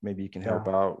show. Maybe you can help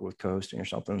out with co-hosting or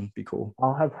something. Be cool.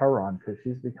 I'll have her on because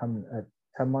she's become, at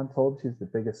 10 months old, she's the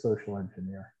biggest social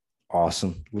engineer.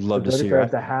 Awesome. Would love to see her.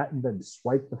 Grab the hat and then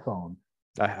swipe the phone.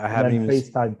 I haven't even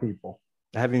FaceTime people.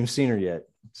 I haven't even seen her yet.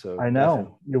 So I know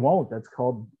definitely. You won't. That's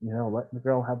called, letting the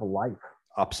girl have a life.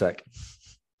 OPSEC.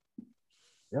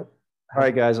 Yep. All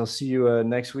right, guys. I'll see you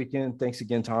next weekend. Thanks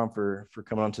again, Tom, for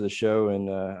coming on to the show. And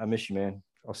I miss you, man.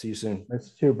 I'll see you soon. Miss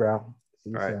you too, bro.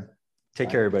 See you soon. Take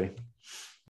care, everybody.